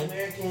 Goat Wayne.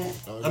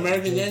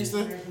 American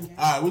Gangster?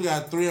 All right, we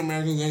got 3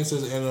 American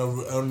Gangsters and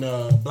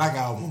a Black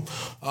Album.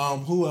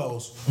 Who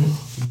else?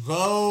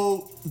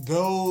 Go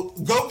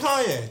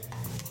Kanye.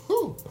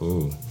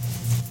 Ooh.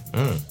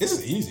 This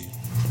is easy.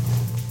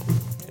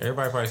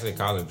 Everybody probably say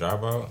College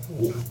Dropout.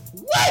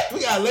 What? We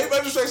got late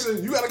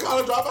registration. You got a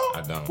college dropout?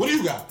 I don't. What do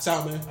you got,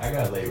 Sound Man? I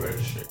got late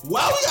registration.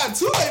 Wow, we got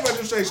 2 late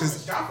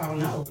registrations.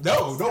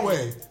 No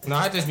way. No,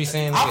 I just be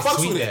saying I niggas fucks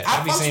tweet with that. it.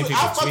 I be saying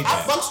people tweet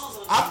that.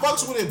 I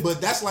fucks with it,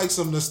 but that's like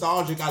some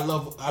nostalgic. I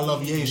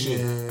love Ye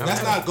shit.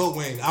 That's not Goat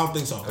Wayne. I don't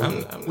think so.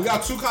 We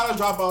got 2 college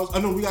dropouts. I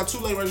know we got 2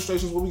 late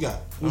registrations. What we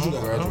got? What you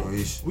got?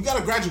 Graduation. We got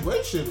a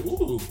graduation.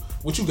 Ooh,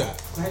 what you got?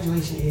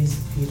 Graduation is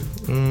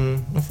beautiful.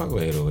 I fuck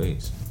with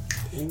 808s.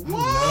 I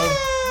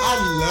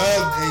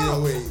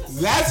love 808s.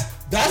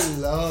 That's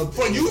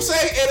for you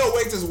say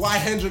 808s is why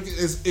Hendrix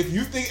is. If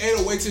you think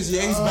 808s is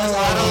Ye's best,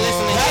 I don't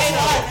listen to Ye.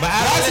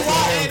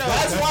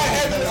 That's why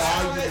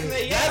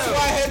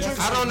Hendrix.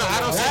 I don't know. I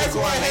don't see the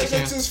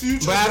correlation.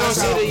 Future, but I don't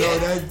see the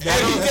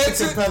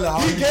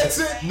He gets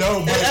it. No,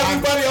 but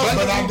everybody else.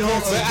 But I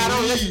don't. But I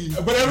don't listen.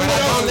 But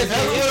everybody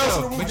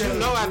else. But you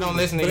know I don't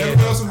listen to Ye.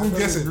 Everyone else in the room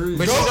gets it.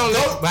 But you don't.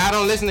 But I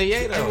don't listen to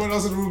Ye though. Everyone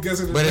else in the room gets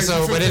it. But it's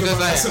just like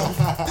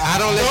I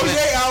don't listen.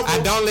 I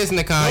don't listen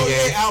to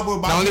Kanye.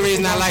 The only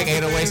reason I like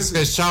 808s is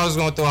because Charles was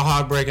going through a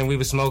heartbreak and we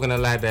was smoking a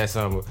lot that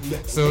summer.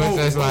 So it's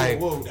just like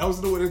that was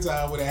the winter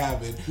time when it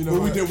happened. You know,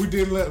 we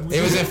did let.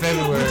 It was in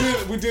February.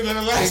 We did let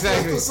it last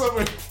throughout the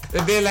summer.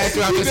 It did last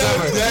throughout the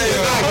summer.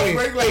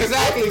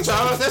 Exactly,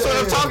 Charles. That's what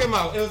I'm talking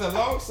about. It was a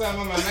long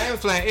summer. My man was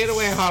playing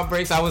 808 and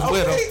Heartbreaks. I was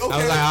with him. I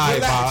was like, all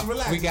right,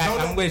 Bob. We got.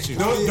 I'm with you.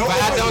 But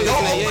I don't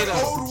listen to Ye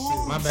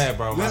though. My bad,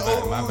 bro. My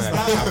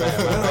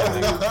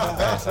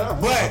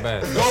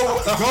bad.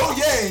 But Go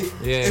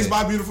Ye is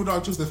My Beautiful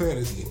Dark Twisted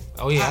Fantasy.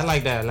 Oh yeah, I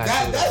like that.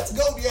 That's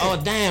Go Ye. Oh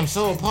damn,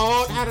 so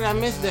appalled. How did I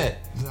miss that?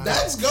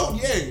 That's Go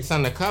Ye. It's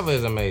on the cover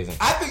is amazing.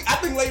 I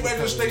think late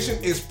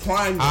registration is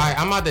prime. All right,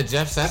 I'm out to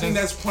Jeff Sessions. I think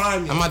that's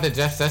prime. I'm out to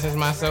Jeff Sessions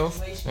myself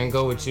and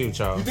go with you,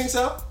 Charles. You think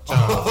so?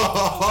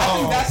 I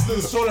think that's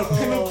the sort of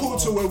pinnacle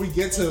to where we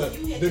get to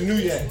the new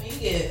Ye. When you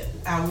get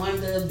I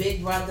Wonder,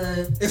 Big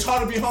Brother. It's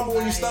hard to be humble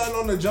when you're starting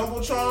on the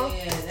Jumbotron.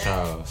 Yeah,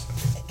 Charles.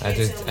 Can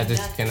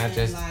I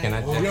just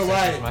you're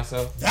right.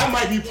 myself? That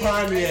might be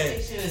prime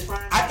Ye.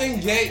 I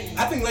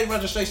think late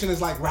registration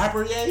is like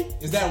rapper Ye.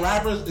 Is that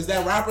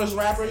rappers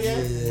rapper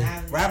Ye?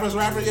 Yeah. Rappers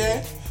rapper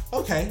Ye?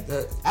 Okay.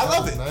 I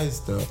love it. Nice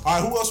stuff.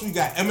 Alright, who else we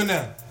got?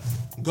 Eminem.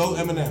 Go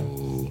Eminem.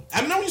 Ooh.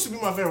 Eminem used to be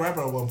my favorite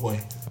rapper at one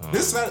point.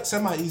 This is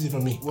semi-easy for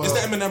me. It's the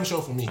Eminem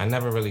show for me. I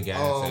never really got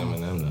into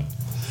Eminem though.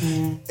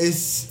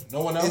 It's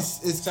no one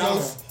else. It's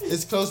close.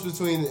 It's close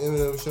between the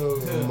Eminem show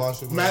and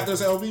Marshall.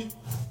 Mathers LV.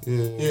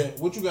 Yeah.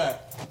 What you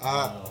got?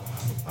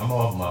 I'm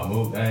off my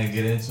mood. I didn't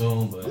get into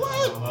them, but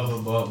my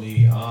mother bought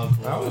me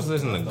Encore. I was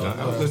listening to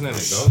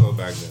Go-Go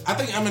back then. I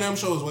think Eminem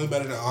show is way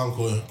better than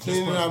Encore.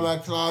 Cleaning out my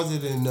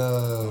closet and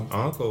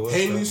Encore.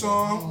 Haley oh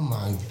song.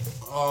 my.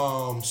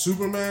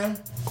 Superman.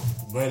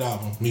 Great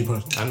album. Me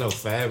personally. I know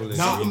Fabulous.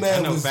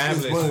 Superman was one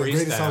of the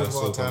greatest freestyle songs of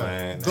all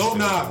time. Superman. Go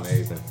Nas.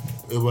 Amazing.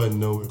 It wasn't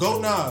nowhere. Go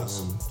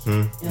Nas.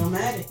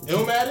 Illmatic.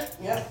 Illmatic?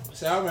 Yep.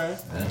 Sound man.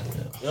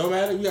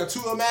 Illmatic. We got 2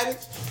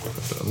 Illmatics.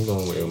 I'm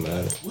going with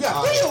Illmatic. We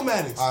got 3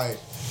 Illmatics. All right.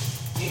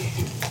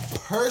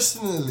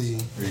 Personally,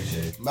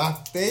 my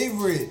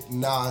favorite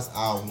Nas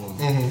album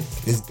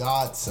is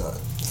Godson.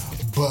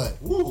 But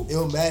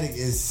Illmatic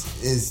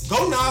is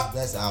Go Nas.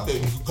 best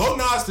album. Go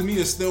Nas to me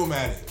is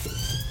Stillmatic.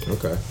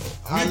 Okay. Me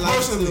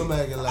personally,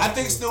 I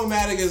think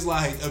Stillmatic is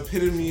like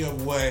epitome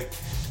of what,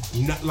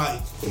 like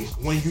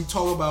when you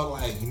talk about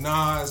like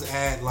Nas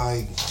at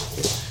like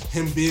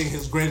him being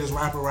his greatest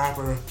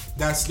rapper.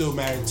 That's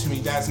Stillmatic to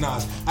me. That's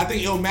Nas. I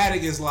think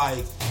Illmatic is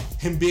like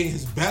him being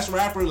his best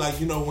rapper. Like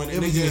you know when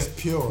niggas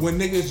pure. When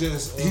niggas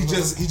just he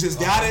just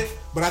got it.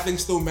 But I think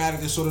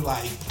Stillmatic is sort of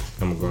like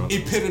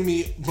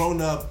epitome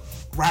grown up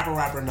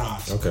rapper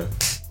Nas. Okay.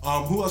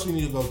 Who else we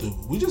need to go through?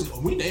 We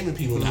naming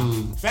people now.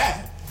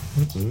 Fab.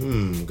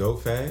 Go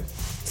Fab.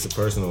 It's a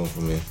personal one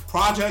for me.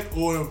 Project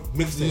or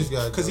mixtape?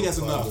 Because he has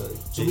enough.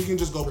 So we can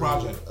just go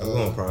Project. I'm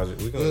going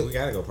Project. We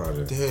gotta go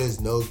Project. There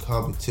is no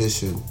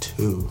competition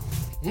too.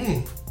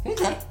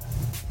 Okay.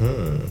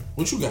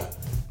 What you got?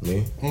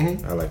 Me?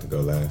 I like to go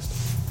last.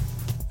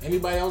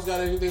 Anybody else got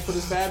anything for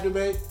this Fab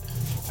debate?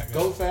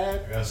 Go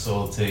Fab. I got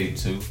Soul Tape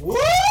 2. Woo!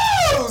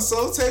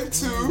 Soul Tape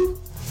 2.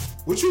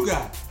 What you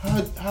got?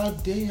 How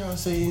dare y'all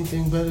say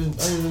anything other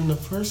than the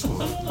first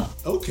one?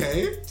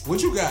 Okay.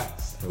 What you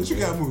got? What you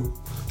got, Moo?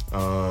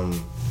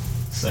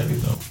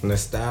 Second though.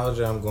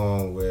 Nostalgia, I'm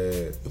going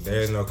with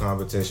There's No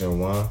Competition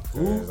 1.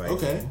 Like,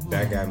 okay.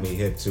 That got me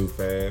hip to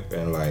Fab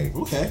and like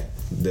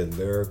the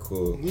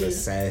lyrical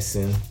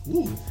assassin.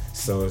 Ooh.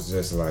 So it's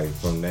just like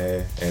from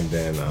there, and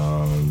then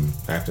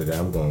after that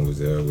I'm going with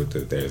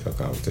the There's No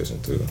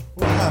Competition 2.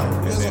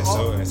 Wow.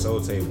 And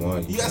Soul Tape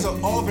 1. You guys are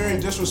all very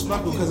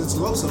disrespectful because it's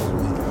Loso.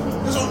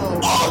 You guys are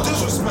all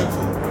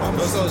disrespectful. You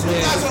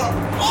guys are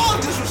all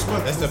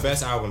disrespectful. That's the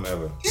best album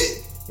ever.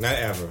 Not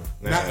ever.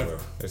 Not ever.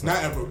 It's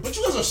not ever. But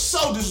you guys are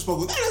so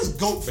disrespectful. That is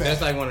GOAT Fab.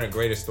 That's like one of the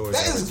greatest stories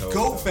that is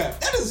GOAT Fab.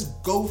 That is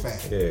GOAT Fab.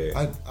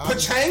 Yeah.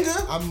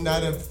 Pachanga? I'm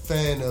not a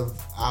fan of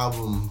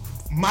album.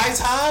 My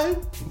Time?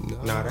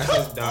 No,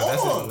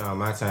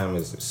 My Time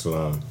is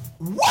Slum.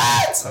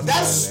 What?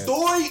 That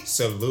story?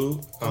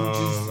 Salute.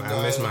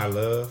 I Miss My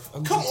Love.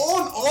 Come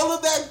on, all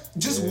of that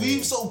just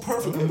weaves so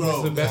perfectly, bro.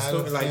 It's the best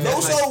story. Like,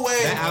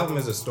 that album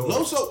is a story.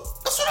 Loso,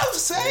 that's what I'm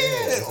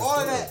saying. Yeah, all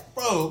of that,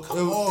 bro.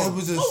 Come on. It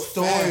was a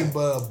story,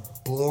 but a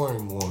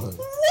boring one.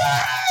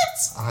 What?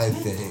 I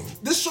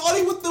think. The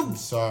shorty with the.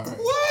 Sorry.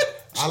 What?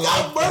 She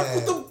got murked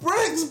with the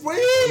bricks, bro.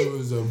 It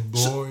was a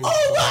boring.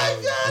 Oh my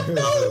God!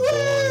 No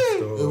way.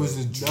 It was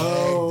a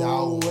dragged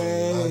out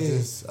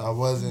way. I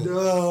wasn't.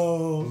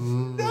 No.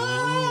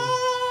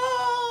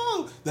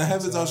 The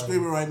heavens are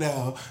screaming right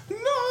now. No.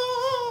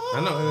 I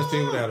know there's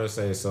people that'll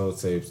say the Soul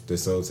Tapes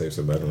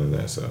are better than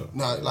that. So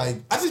not like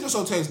I think the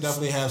Soul Tapes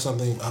definitely have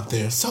something up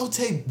there. Soul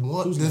Tape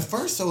one. The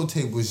first Soul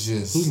Tape was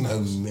just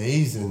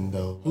amazing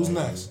though. Who's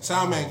next?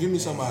 Soundman, give me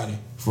somebody.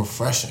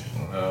 Refreshing.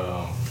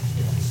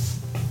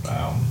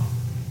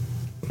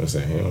 Let's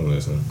say he don't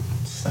listen.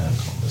 Sam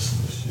don't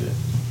listen to shit.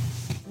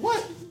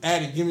 What?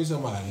 Addy, give me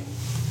somebody. I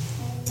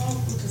don't know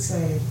what to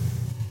say.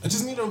 I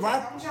just need a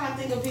rap. I'm trying to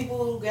think of people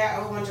who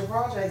got a bunch of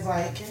projects.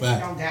 Like Kendrick Fact.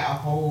 don't got a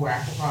whole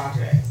rapper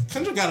project.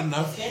 Kendrick got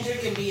enough.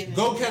 Kendrick can be in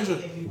Go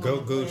Kendrick.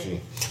 Go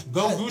Gucci.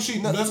 Go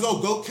Gucci. Let's go.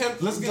 Go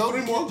Kendrick. Let's get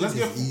three more. Let's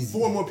get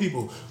four more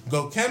people.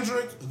 Go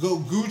Kendrick. Go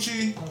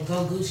Gucci.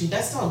 Go Gucci.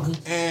 That's all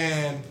Gucci.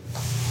 And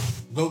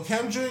go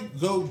Kendrick.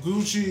 Go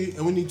Gucci.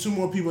 And we need two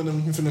more people, and then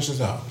we can finish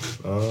this out.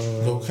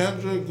 Go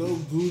Kendrick. Go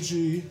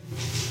Gucci.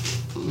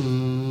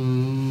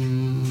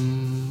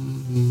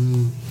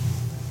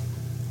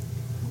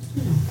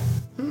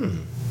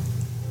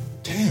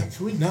 Damn,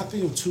 can we not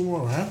think of two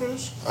more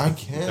rappers? I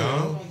can.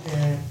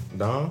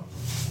 Dom?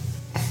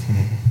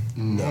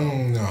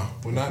 No,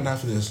 we're not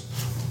for this.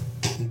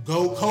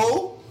 Go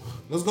Cole.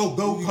 Let's go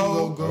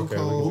Cole. Go Okay,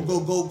 Cole. We'll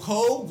go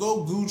Cole,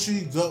 go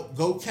Gucci,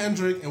 go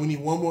Kendrick, and we need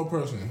one more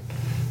person.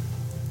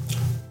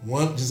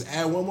 Just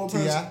add one more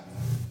person. T.I.?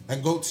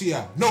 And go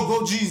T.I. No,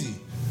 go Jeezy.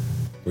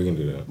 We can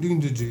do that. You can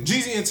do G.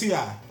 Jeezy and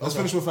T.I. Let's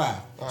finish with 5.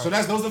 So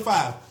those are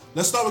 5.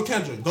 Let's start with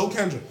Kendrick. Go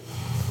Kendrick.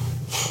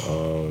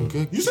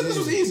 You said this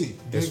was easy.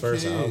 His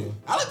first album.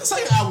 I like the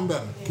second album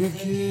better. Good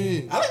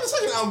kid. I like the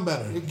second album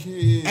better. Good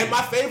kid. And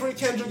my favorite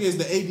Kendrick is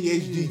the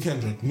ADHD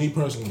Kendrick. Me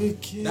personally.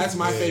 Good kid. That's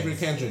my favorite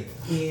Kendrick.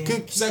 Yeah.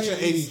 Good kid. Section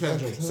 80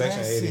 Kendrick.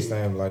 Section 80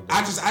 slam like that.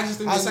 I just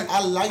think the second.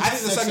 I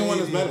think the second one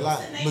is better. a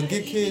lot, but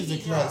Good Kid is a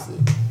classic.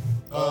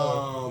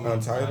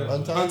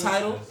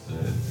 Untitled?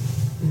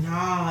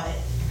 Nah.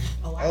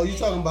 Oh, you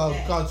talking about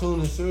Cartoon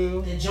and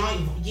Cereal? The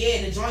joint,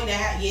 the joint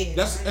that had,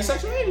 That's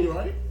Section 80,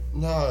 right?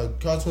 Nah,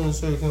 Cartoon and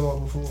Cereal came out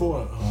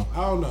before.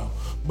 I don't know.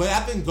 But I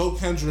think Go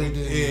Kendrick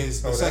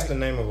is that's the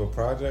name of a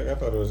project? I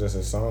thought it was just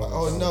a song.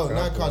 Oh no,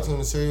 not Cartoon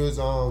and Cereal. It's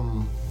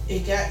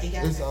It got It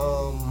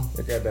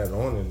got that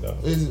on it though.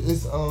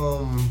 It's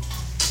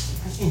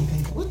I can't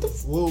think of what the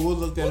We'll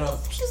look that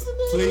up.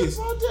 Please,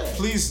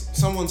 Please,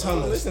 someone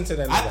tell us. Listen to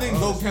that. I think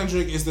Go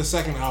Kendrick is the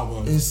second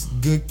album. It's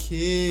Good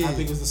Kid. I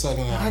think it's the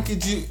second album. How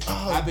could you?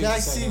 I think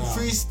it's the Backseat second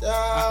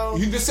Freestyle.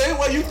 You the same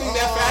way you think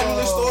that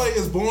Fabulous story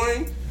is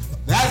boring.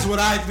 That's what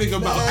I think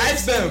about.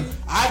 Ask them.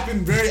 I've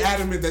been very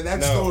adamant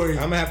that story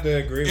I'm gonna have to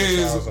agree with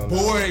is Charles on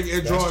boring that.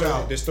 and drawn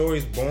out. The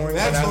story's boring.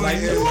 That story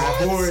is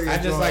boring. I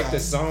just like the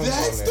songs.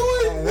 That on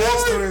story That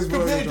story is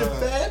compared to boring.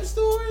 Fab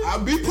story.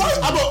 I'm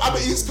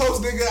an East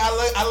Coast nigga.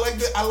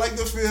 I like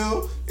the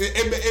feel.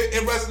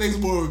 It resonates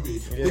more with me.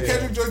 Yeah. The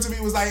Kendrick joint to me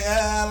was like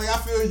I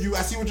feel you.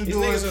 I see what you're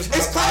doing.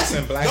 It's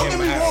classic. Don't get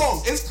me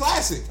wrong. It's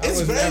classic.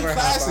 It's very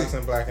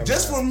classic.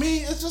 Just for me,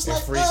 it's just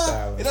like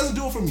it doesn't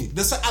do it for me.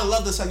 I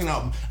love the second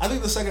album. I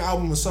think the second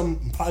album was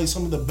probably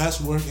some of the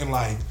best work in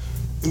like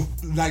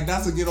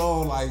not to get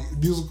all like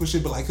musical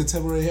shit, but like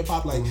contemporary hip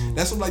hop, like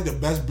that's some like the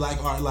best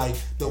black art. Like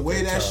the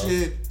way that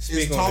shit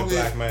is talking,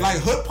 like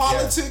hood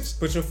politics.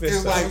 Put your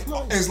fist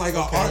it's like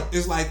an art.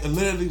 It's like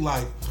literally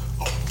like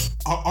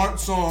an art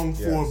song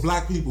for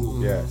black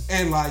people.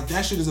 And like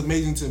that shit is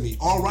amazing to me.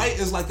 All Right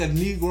is like a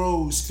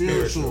Negro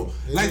spiritual.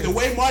 Like the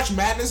way March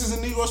Madness is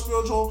a Negro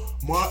spiritual,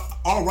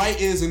 All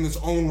Right is in its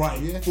own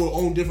right for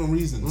own different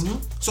reasons.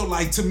 So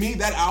like to me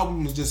that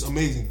album is just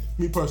amazing.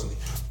 Me personally.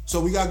 So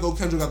we got Go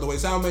Kendrick out the way.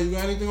 Soundman, you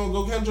got anything on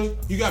Go Kendrick?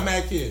 You got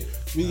Mad Kid.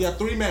 We got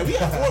 4 Mad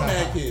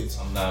Kids.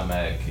 I'm not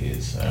Mad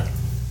Kid, sir.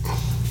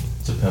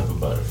 To Pimp a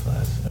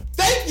Butterfly, sir.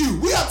 Thank you.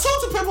 We got 2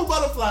 To Pimp a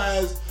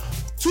Butterflies,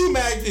 2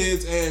 Mad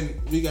Kids, and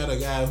we got a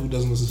guy who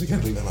doesn't listen to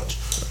Kendrick that much.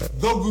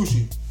 Go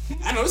Gucci.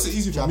 I know this is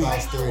easy for me.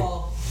 House 3.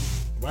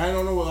 Right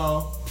on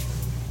the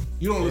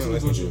you don't listen to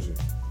Gucci.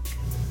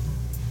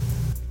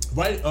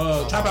 Right,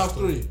 Trap House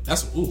 3.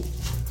 That's I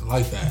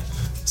like that.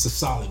 It's a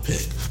solid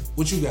pick.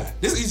 What you got?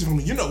 This is easy for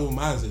me. You know what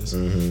mine is.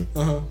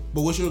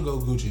 But what's your Go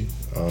Gucci?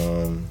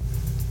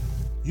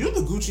 You're the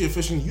Gucci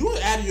aficionado. You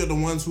and Addy are the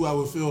ones who I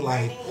would feel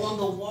like on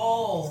the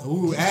wall.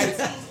 Ooh, Addy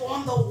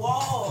on the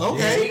wall.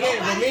 Okay.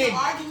 Nobody can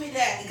argue me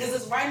that because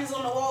his writing's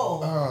on the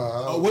wall.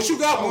 What you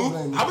got, Mook?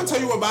 I'm gonna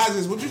tell you what mine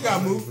is. What you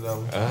got, Mook?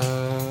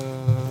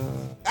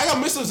 I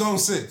got Mr. Zone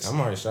 6. I'm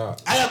already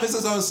shocked. I got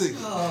Mr. Zone 6.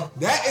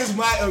 That is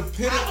my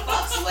opinion. I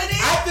fucks with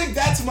it. I think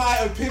that's my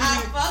opinion.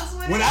 I fucks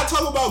with when it. I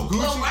talk about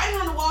Gucci, but Writing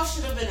on the Wall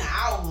should have been an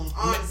album,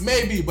 honestly.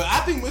 Maybe, but I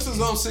think Mr.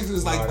 Zone 6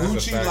 is like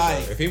Gucci,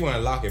 like if he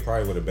wouldn't lock it,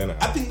 probably would have been an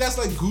album. I think that's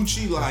like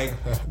Gucci, like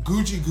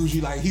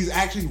Gucci, like he's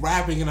actually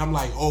rapping, and I'm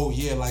like, oh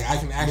yeah, like I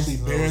can actually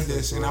bear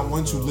this, and I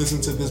want to listen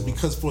to this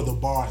because for the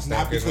bars,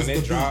 not because when the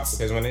it drops.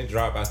 Because when it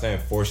drops, I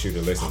stand force you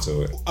to listen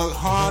to it. A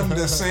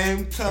Honda,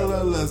 same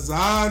color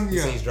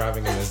lasagna. He's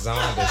driving in a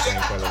Zonda,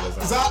 same color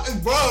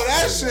lasagna. Bro,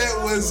 that shit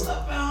was.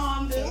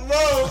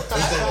 Bro,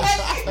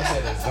 he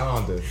said a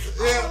Zonda.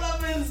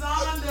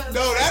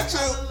 No,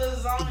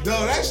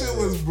 that shit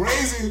was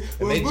brazy.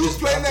 When Moose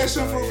played that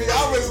shit for me,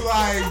 I was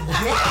like,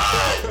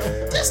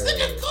 this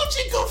nigga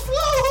Gucci can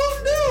flow.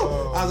 Who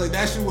knew? I was like,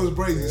 that shit was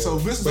brazy. So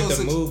this is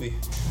the movie.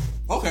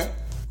 Okay.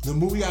 The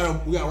movie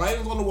we got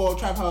Writings on the Wall,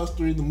 Trap House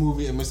 3, the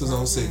movie, and Mr.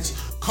 Zone 6.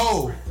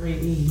 Cole.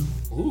 3D.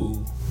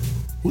 Ooh.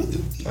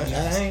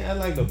 I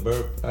like the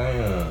burp. I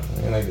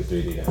ain't like the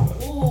 3D that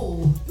much.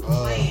 Ooh, you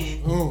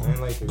playing. I ain't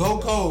like the Go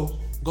Cole.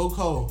 Go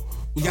Cole.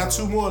 We got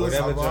 2 more.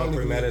 Whatever John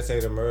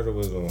Premeditated Murder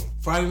was on.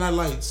 Friday Night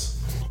Lights.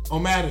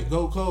 Omatic.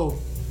 Go Cole.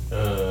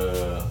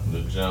 The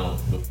Jump.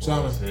 The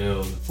Forest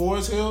Hills.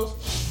 Forest Hills?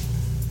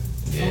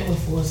 Yeah.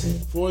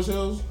 Forest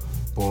Hills?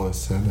 Born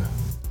Center.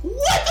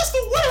 What? That's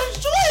the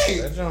worst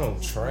joint. That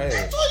joint trash.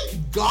 That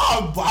joint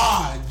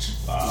garbage.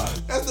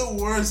 That's the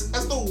worst.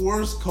 That's the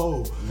worst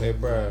Cole. Hey,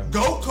 bro.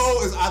 Go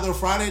Cole is either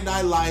Friday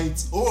Night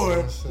Lights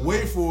or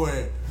wait for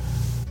it.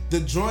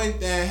 The joint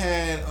that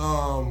had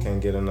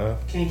Can't Get Enough.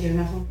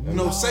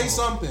 No, Say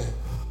Something.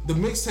 The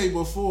mixtape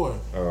before.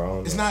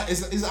 It's not.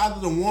 It's either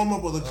the warm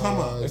up or the come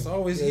up. It's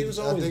always he was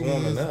always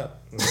warming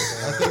up. I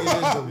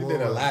think he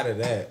did a lot of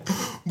that.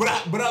 But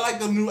I like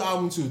the new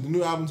album too. The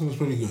new album too was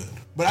pretty good.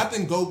 But I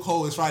think Go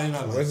Cole is Friday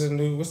Night Lights.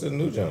 What's the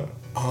new joint?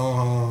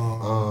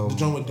 The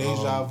joint with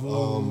Deja Vu.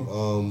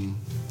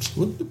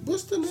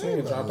 What's the name?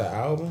 Singer dropped the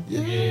album.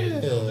 Yeah,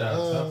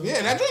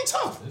 that joint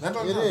tough.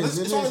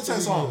 It's only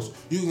 10 songs.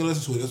 You can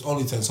listen to it. It's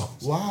only 10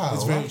 songs. Wow.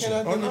 It's very chill.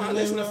 I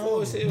listen to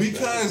Forest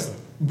Hills.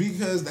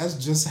 Because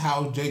that's just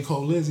how J.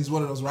 Cole is. He's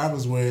one of those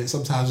rappers where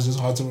sometimes it's just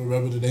hard to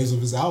remember the names of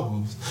his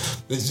albums.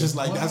 It's just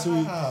like this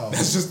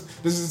is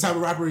the type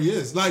of rapper he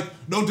is. Like,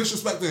 no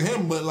disrespect to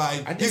him, but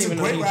like I didn't he's even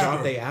a great know he rapper.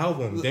 dropped their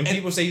album. Then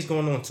people say he's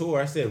going on tour.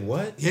 I said,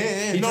 what?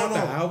 Yeah, he dropped the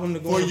album to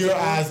go For on Your tour?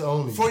 Eyes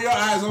Only. For Your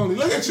Eyes Only.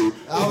 Look at you.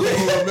 I was going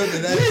to remember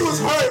that. He was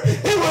hurt.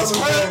 He was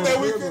hurt that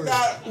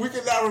we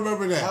could not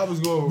remember that. I was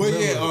going to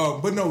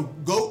remember. But no,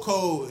 Go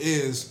Cole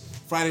is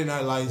Friday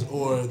Night Lights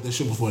or the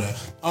shit before that.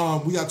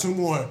 We got 2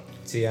 more.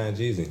 T.I. and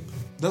Jeezy.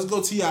 Let's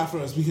go T.I.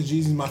 first because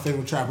Jeezy's my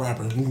favorite trap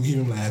rapper. We can keep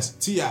him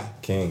last. T.I.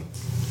 King.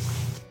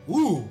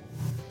 Ooh.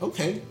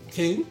 Okay.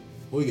 King.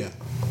 What we got?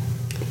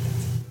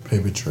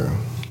 Paper Trail.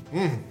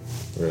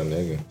 Real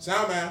nigga.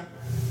 Soundman.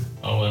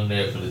 I wasn't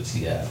there for the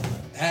T.I.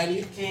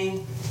 Addy.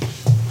 King.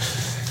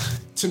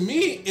 To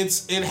me,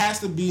 it has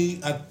to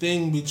be a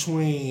thing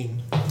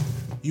between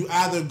you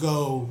either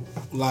go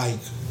like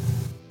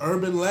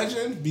Urban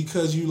Legend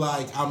because you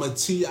like I'm a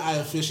T.I.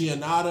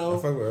 aficionado.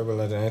 I fuck with Urban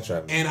Legend and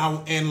trap.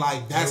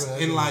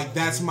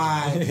 That's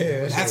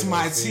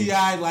my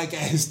T.I. like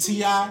his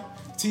T.I.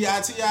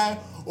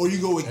 Or you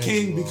go with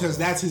King because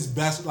that's his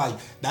best, like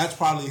that's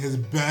probably his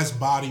best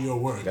body of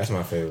work. That's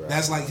my favorite.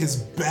 That's like his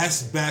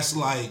best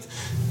like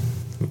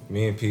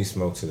Me and P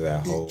smoked to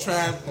that whole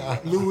trap,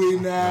 Louis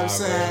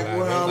knapsack,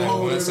 where I'm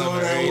holding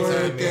on that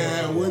work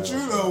at. What you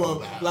know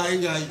about?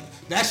 Like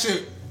that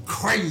shit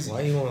crazy.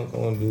 Why you want to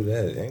go and do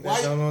that? Ain't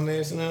that joint on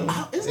there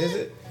now? Is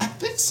it? I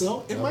think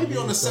so. It might be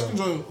on the second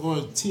joint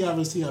or T.I.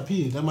 vs.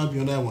 T.I.P. That might be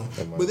on that one.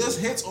 But there's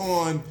hits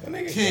on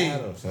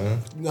King.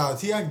 No,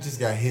 T.I. just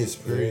got hits.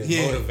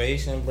 Yeah.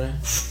 Motivation, bro.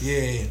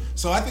 Yeah.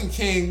 So I think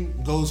King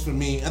goes for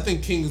me. I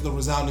think King is the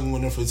resounding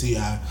winner for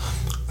T.I.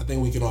 I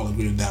think we can all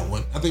agree with that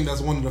one. I think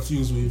that's one of the few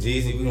we've.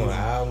 Jeezy, we want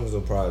albums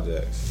or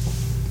projects?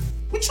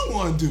 What you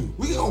want to do?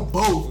 We can go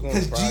both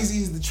because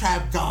Jeezy is the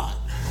trap god.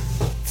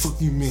 Fuck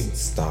you mean?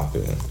 Stop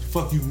it.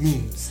 Fuck you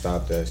mean?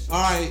 Stop that shit.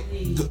 All right,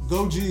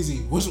 go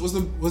Jeezy. What's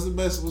the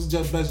best? What's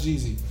the best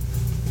Jeezy?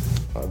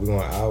 We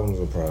want albums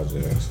or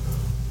projects?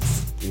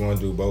 You want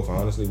to do both?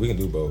 Honestly, we can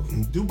do both.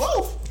 Do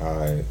both. All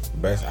right,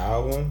 best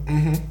album.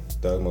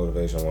 Thug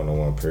Motivation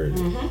 101. Period.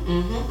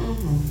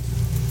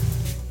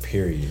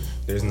 Period.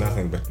 There's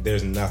nothing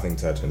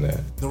touching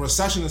that. The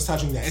Recession is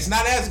touching that. It's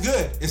not as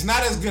good.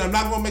 I'm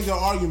not gonna make an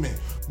argument.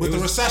 But the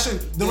recession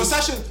is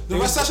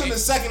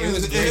second. It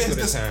was great for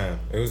the time.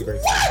 It was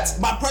great. What?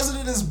 My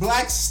President is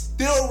Black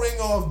still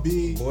ring off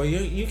B. Boy,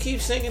 you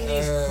keep singing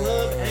these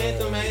club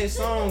anthem ass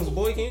songs.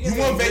 Boy, can you get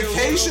want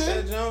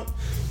Vacation?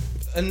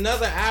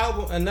 Another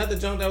album, another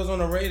junk that was on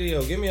the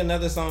radio. Give me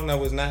another song that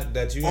was not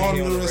that you on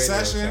the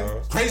Recession.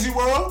 Radio, Crazy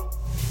World.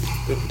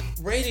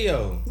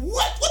 Radio.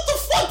 What the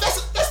fuck?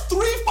 That's 3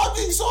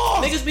 fucking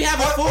songs. Niggas be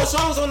having 4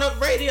 songs on the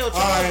radio.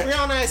 Charles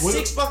Brown had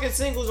 6 fucking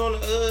singles on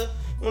the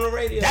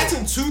radio. That's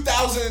in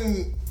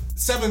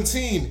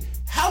 2017.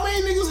 How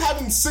many niggas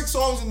having 6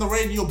 songs in the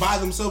radio by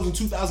themselves in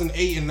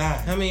 2008 and 9?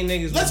 How many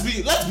niggas? Let's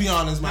be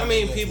honest, man. How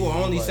many people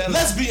only selling?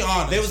 Let's be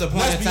honest. There was a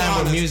point in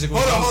time where music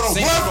was Hold on.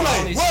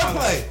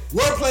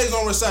 Wordplay is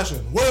on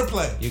Recession.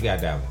 Wordplay. You got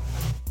that one.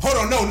 Hold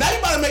on, no. Now you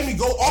about to make me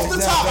go off the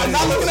top. I'm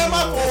not looking at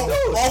my phone.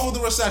 Off of the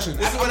Recession.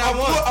 This is what I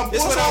want.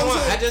 This is what I want.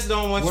 I just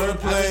don't want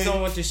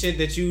your shit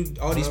that you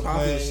all these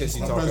popular shit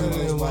you talking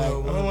about. I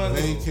don't want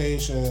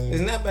Vacation.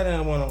 It's not better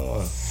than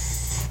 101.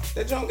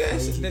 That junk got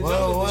shit. That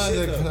junk was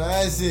a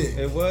classic.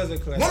 It was a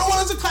classic.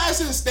 101 is a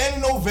classic.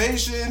 Standing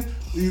ovation.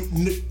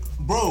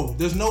 Bro,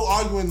 there's no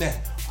arguing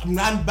that. I'm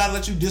not about to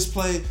let you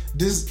disregard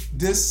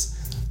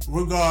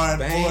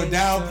or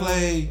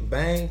downplay.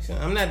 Bang.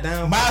 I'm not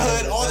down. My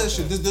Hood, all that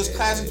shit. There's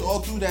classics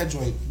all through that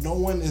joint. No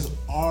one is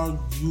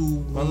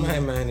arguing.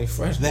 I'm not any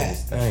fresh that.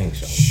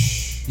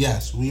 Thanks.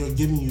 Yes, we are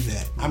giving you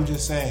that. I'm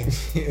just saying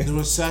the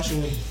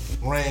Recession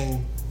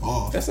rang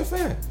off. That's a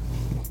fact.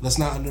 Let's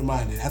not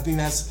undermine it. I think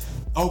that's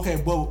okay.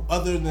 But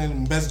other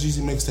than best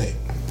Jeezy mixtape.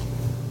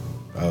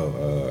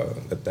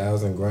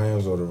 1,000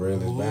 grams or the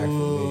Real Is Back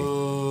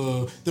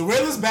for me. The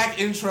Real Is Back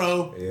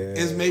intro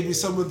is maybe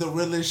some of the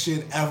realest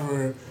shit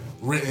ever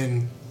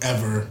written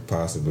ever.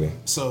 Possibly.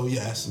 So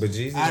yes. But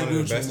Jeezy's one of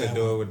the best to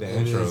do it with the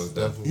intros.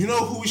 Definitely. You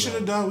know who we should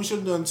have done? We should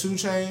have done 2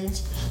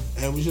 Chainz,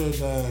 and we should have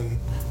done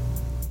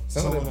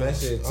some of the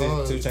best shit 2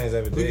 Chainz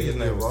ever did. His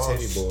name was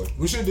Teddy Boy.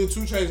 We should have did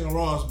 2 Chainz and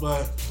Ross,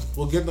 but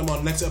we'll get them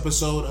on next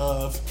episode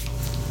of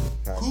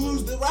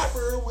Who's the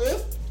Rapper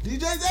with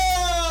DJ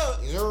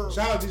Zell.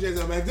 Shout out DJ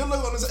Zell, man. Good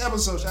luck on this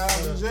episode. Shout out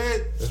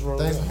DJ.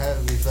 Thanks for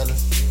having me,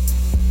 fellas.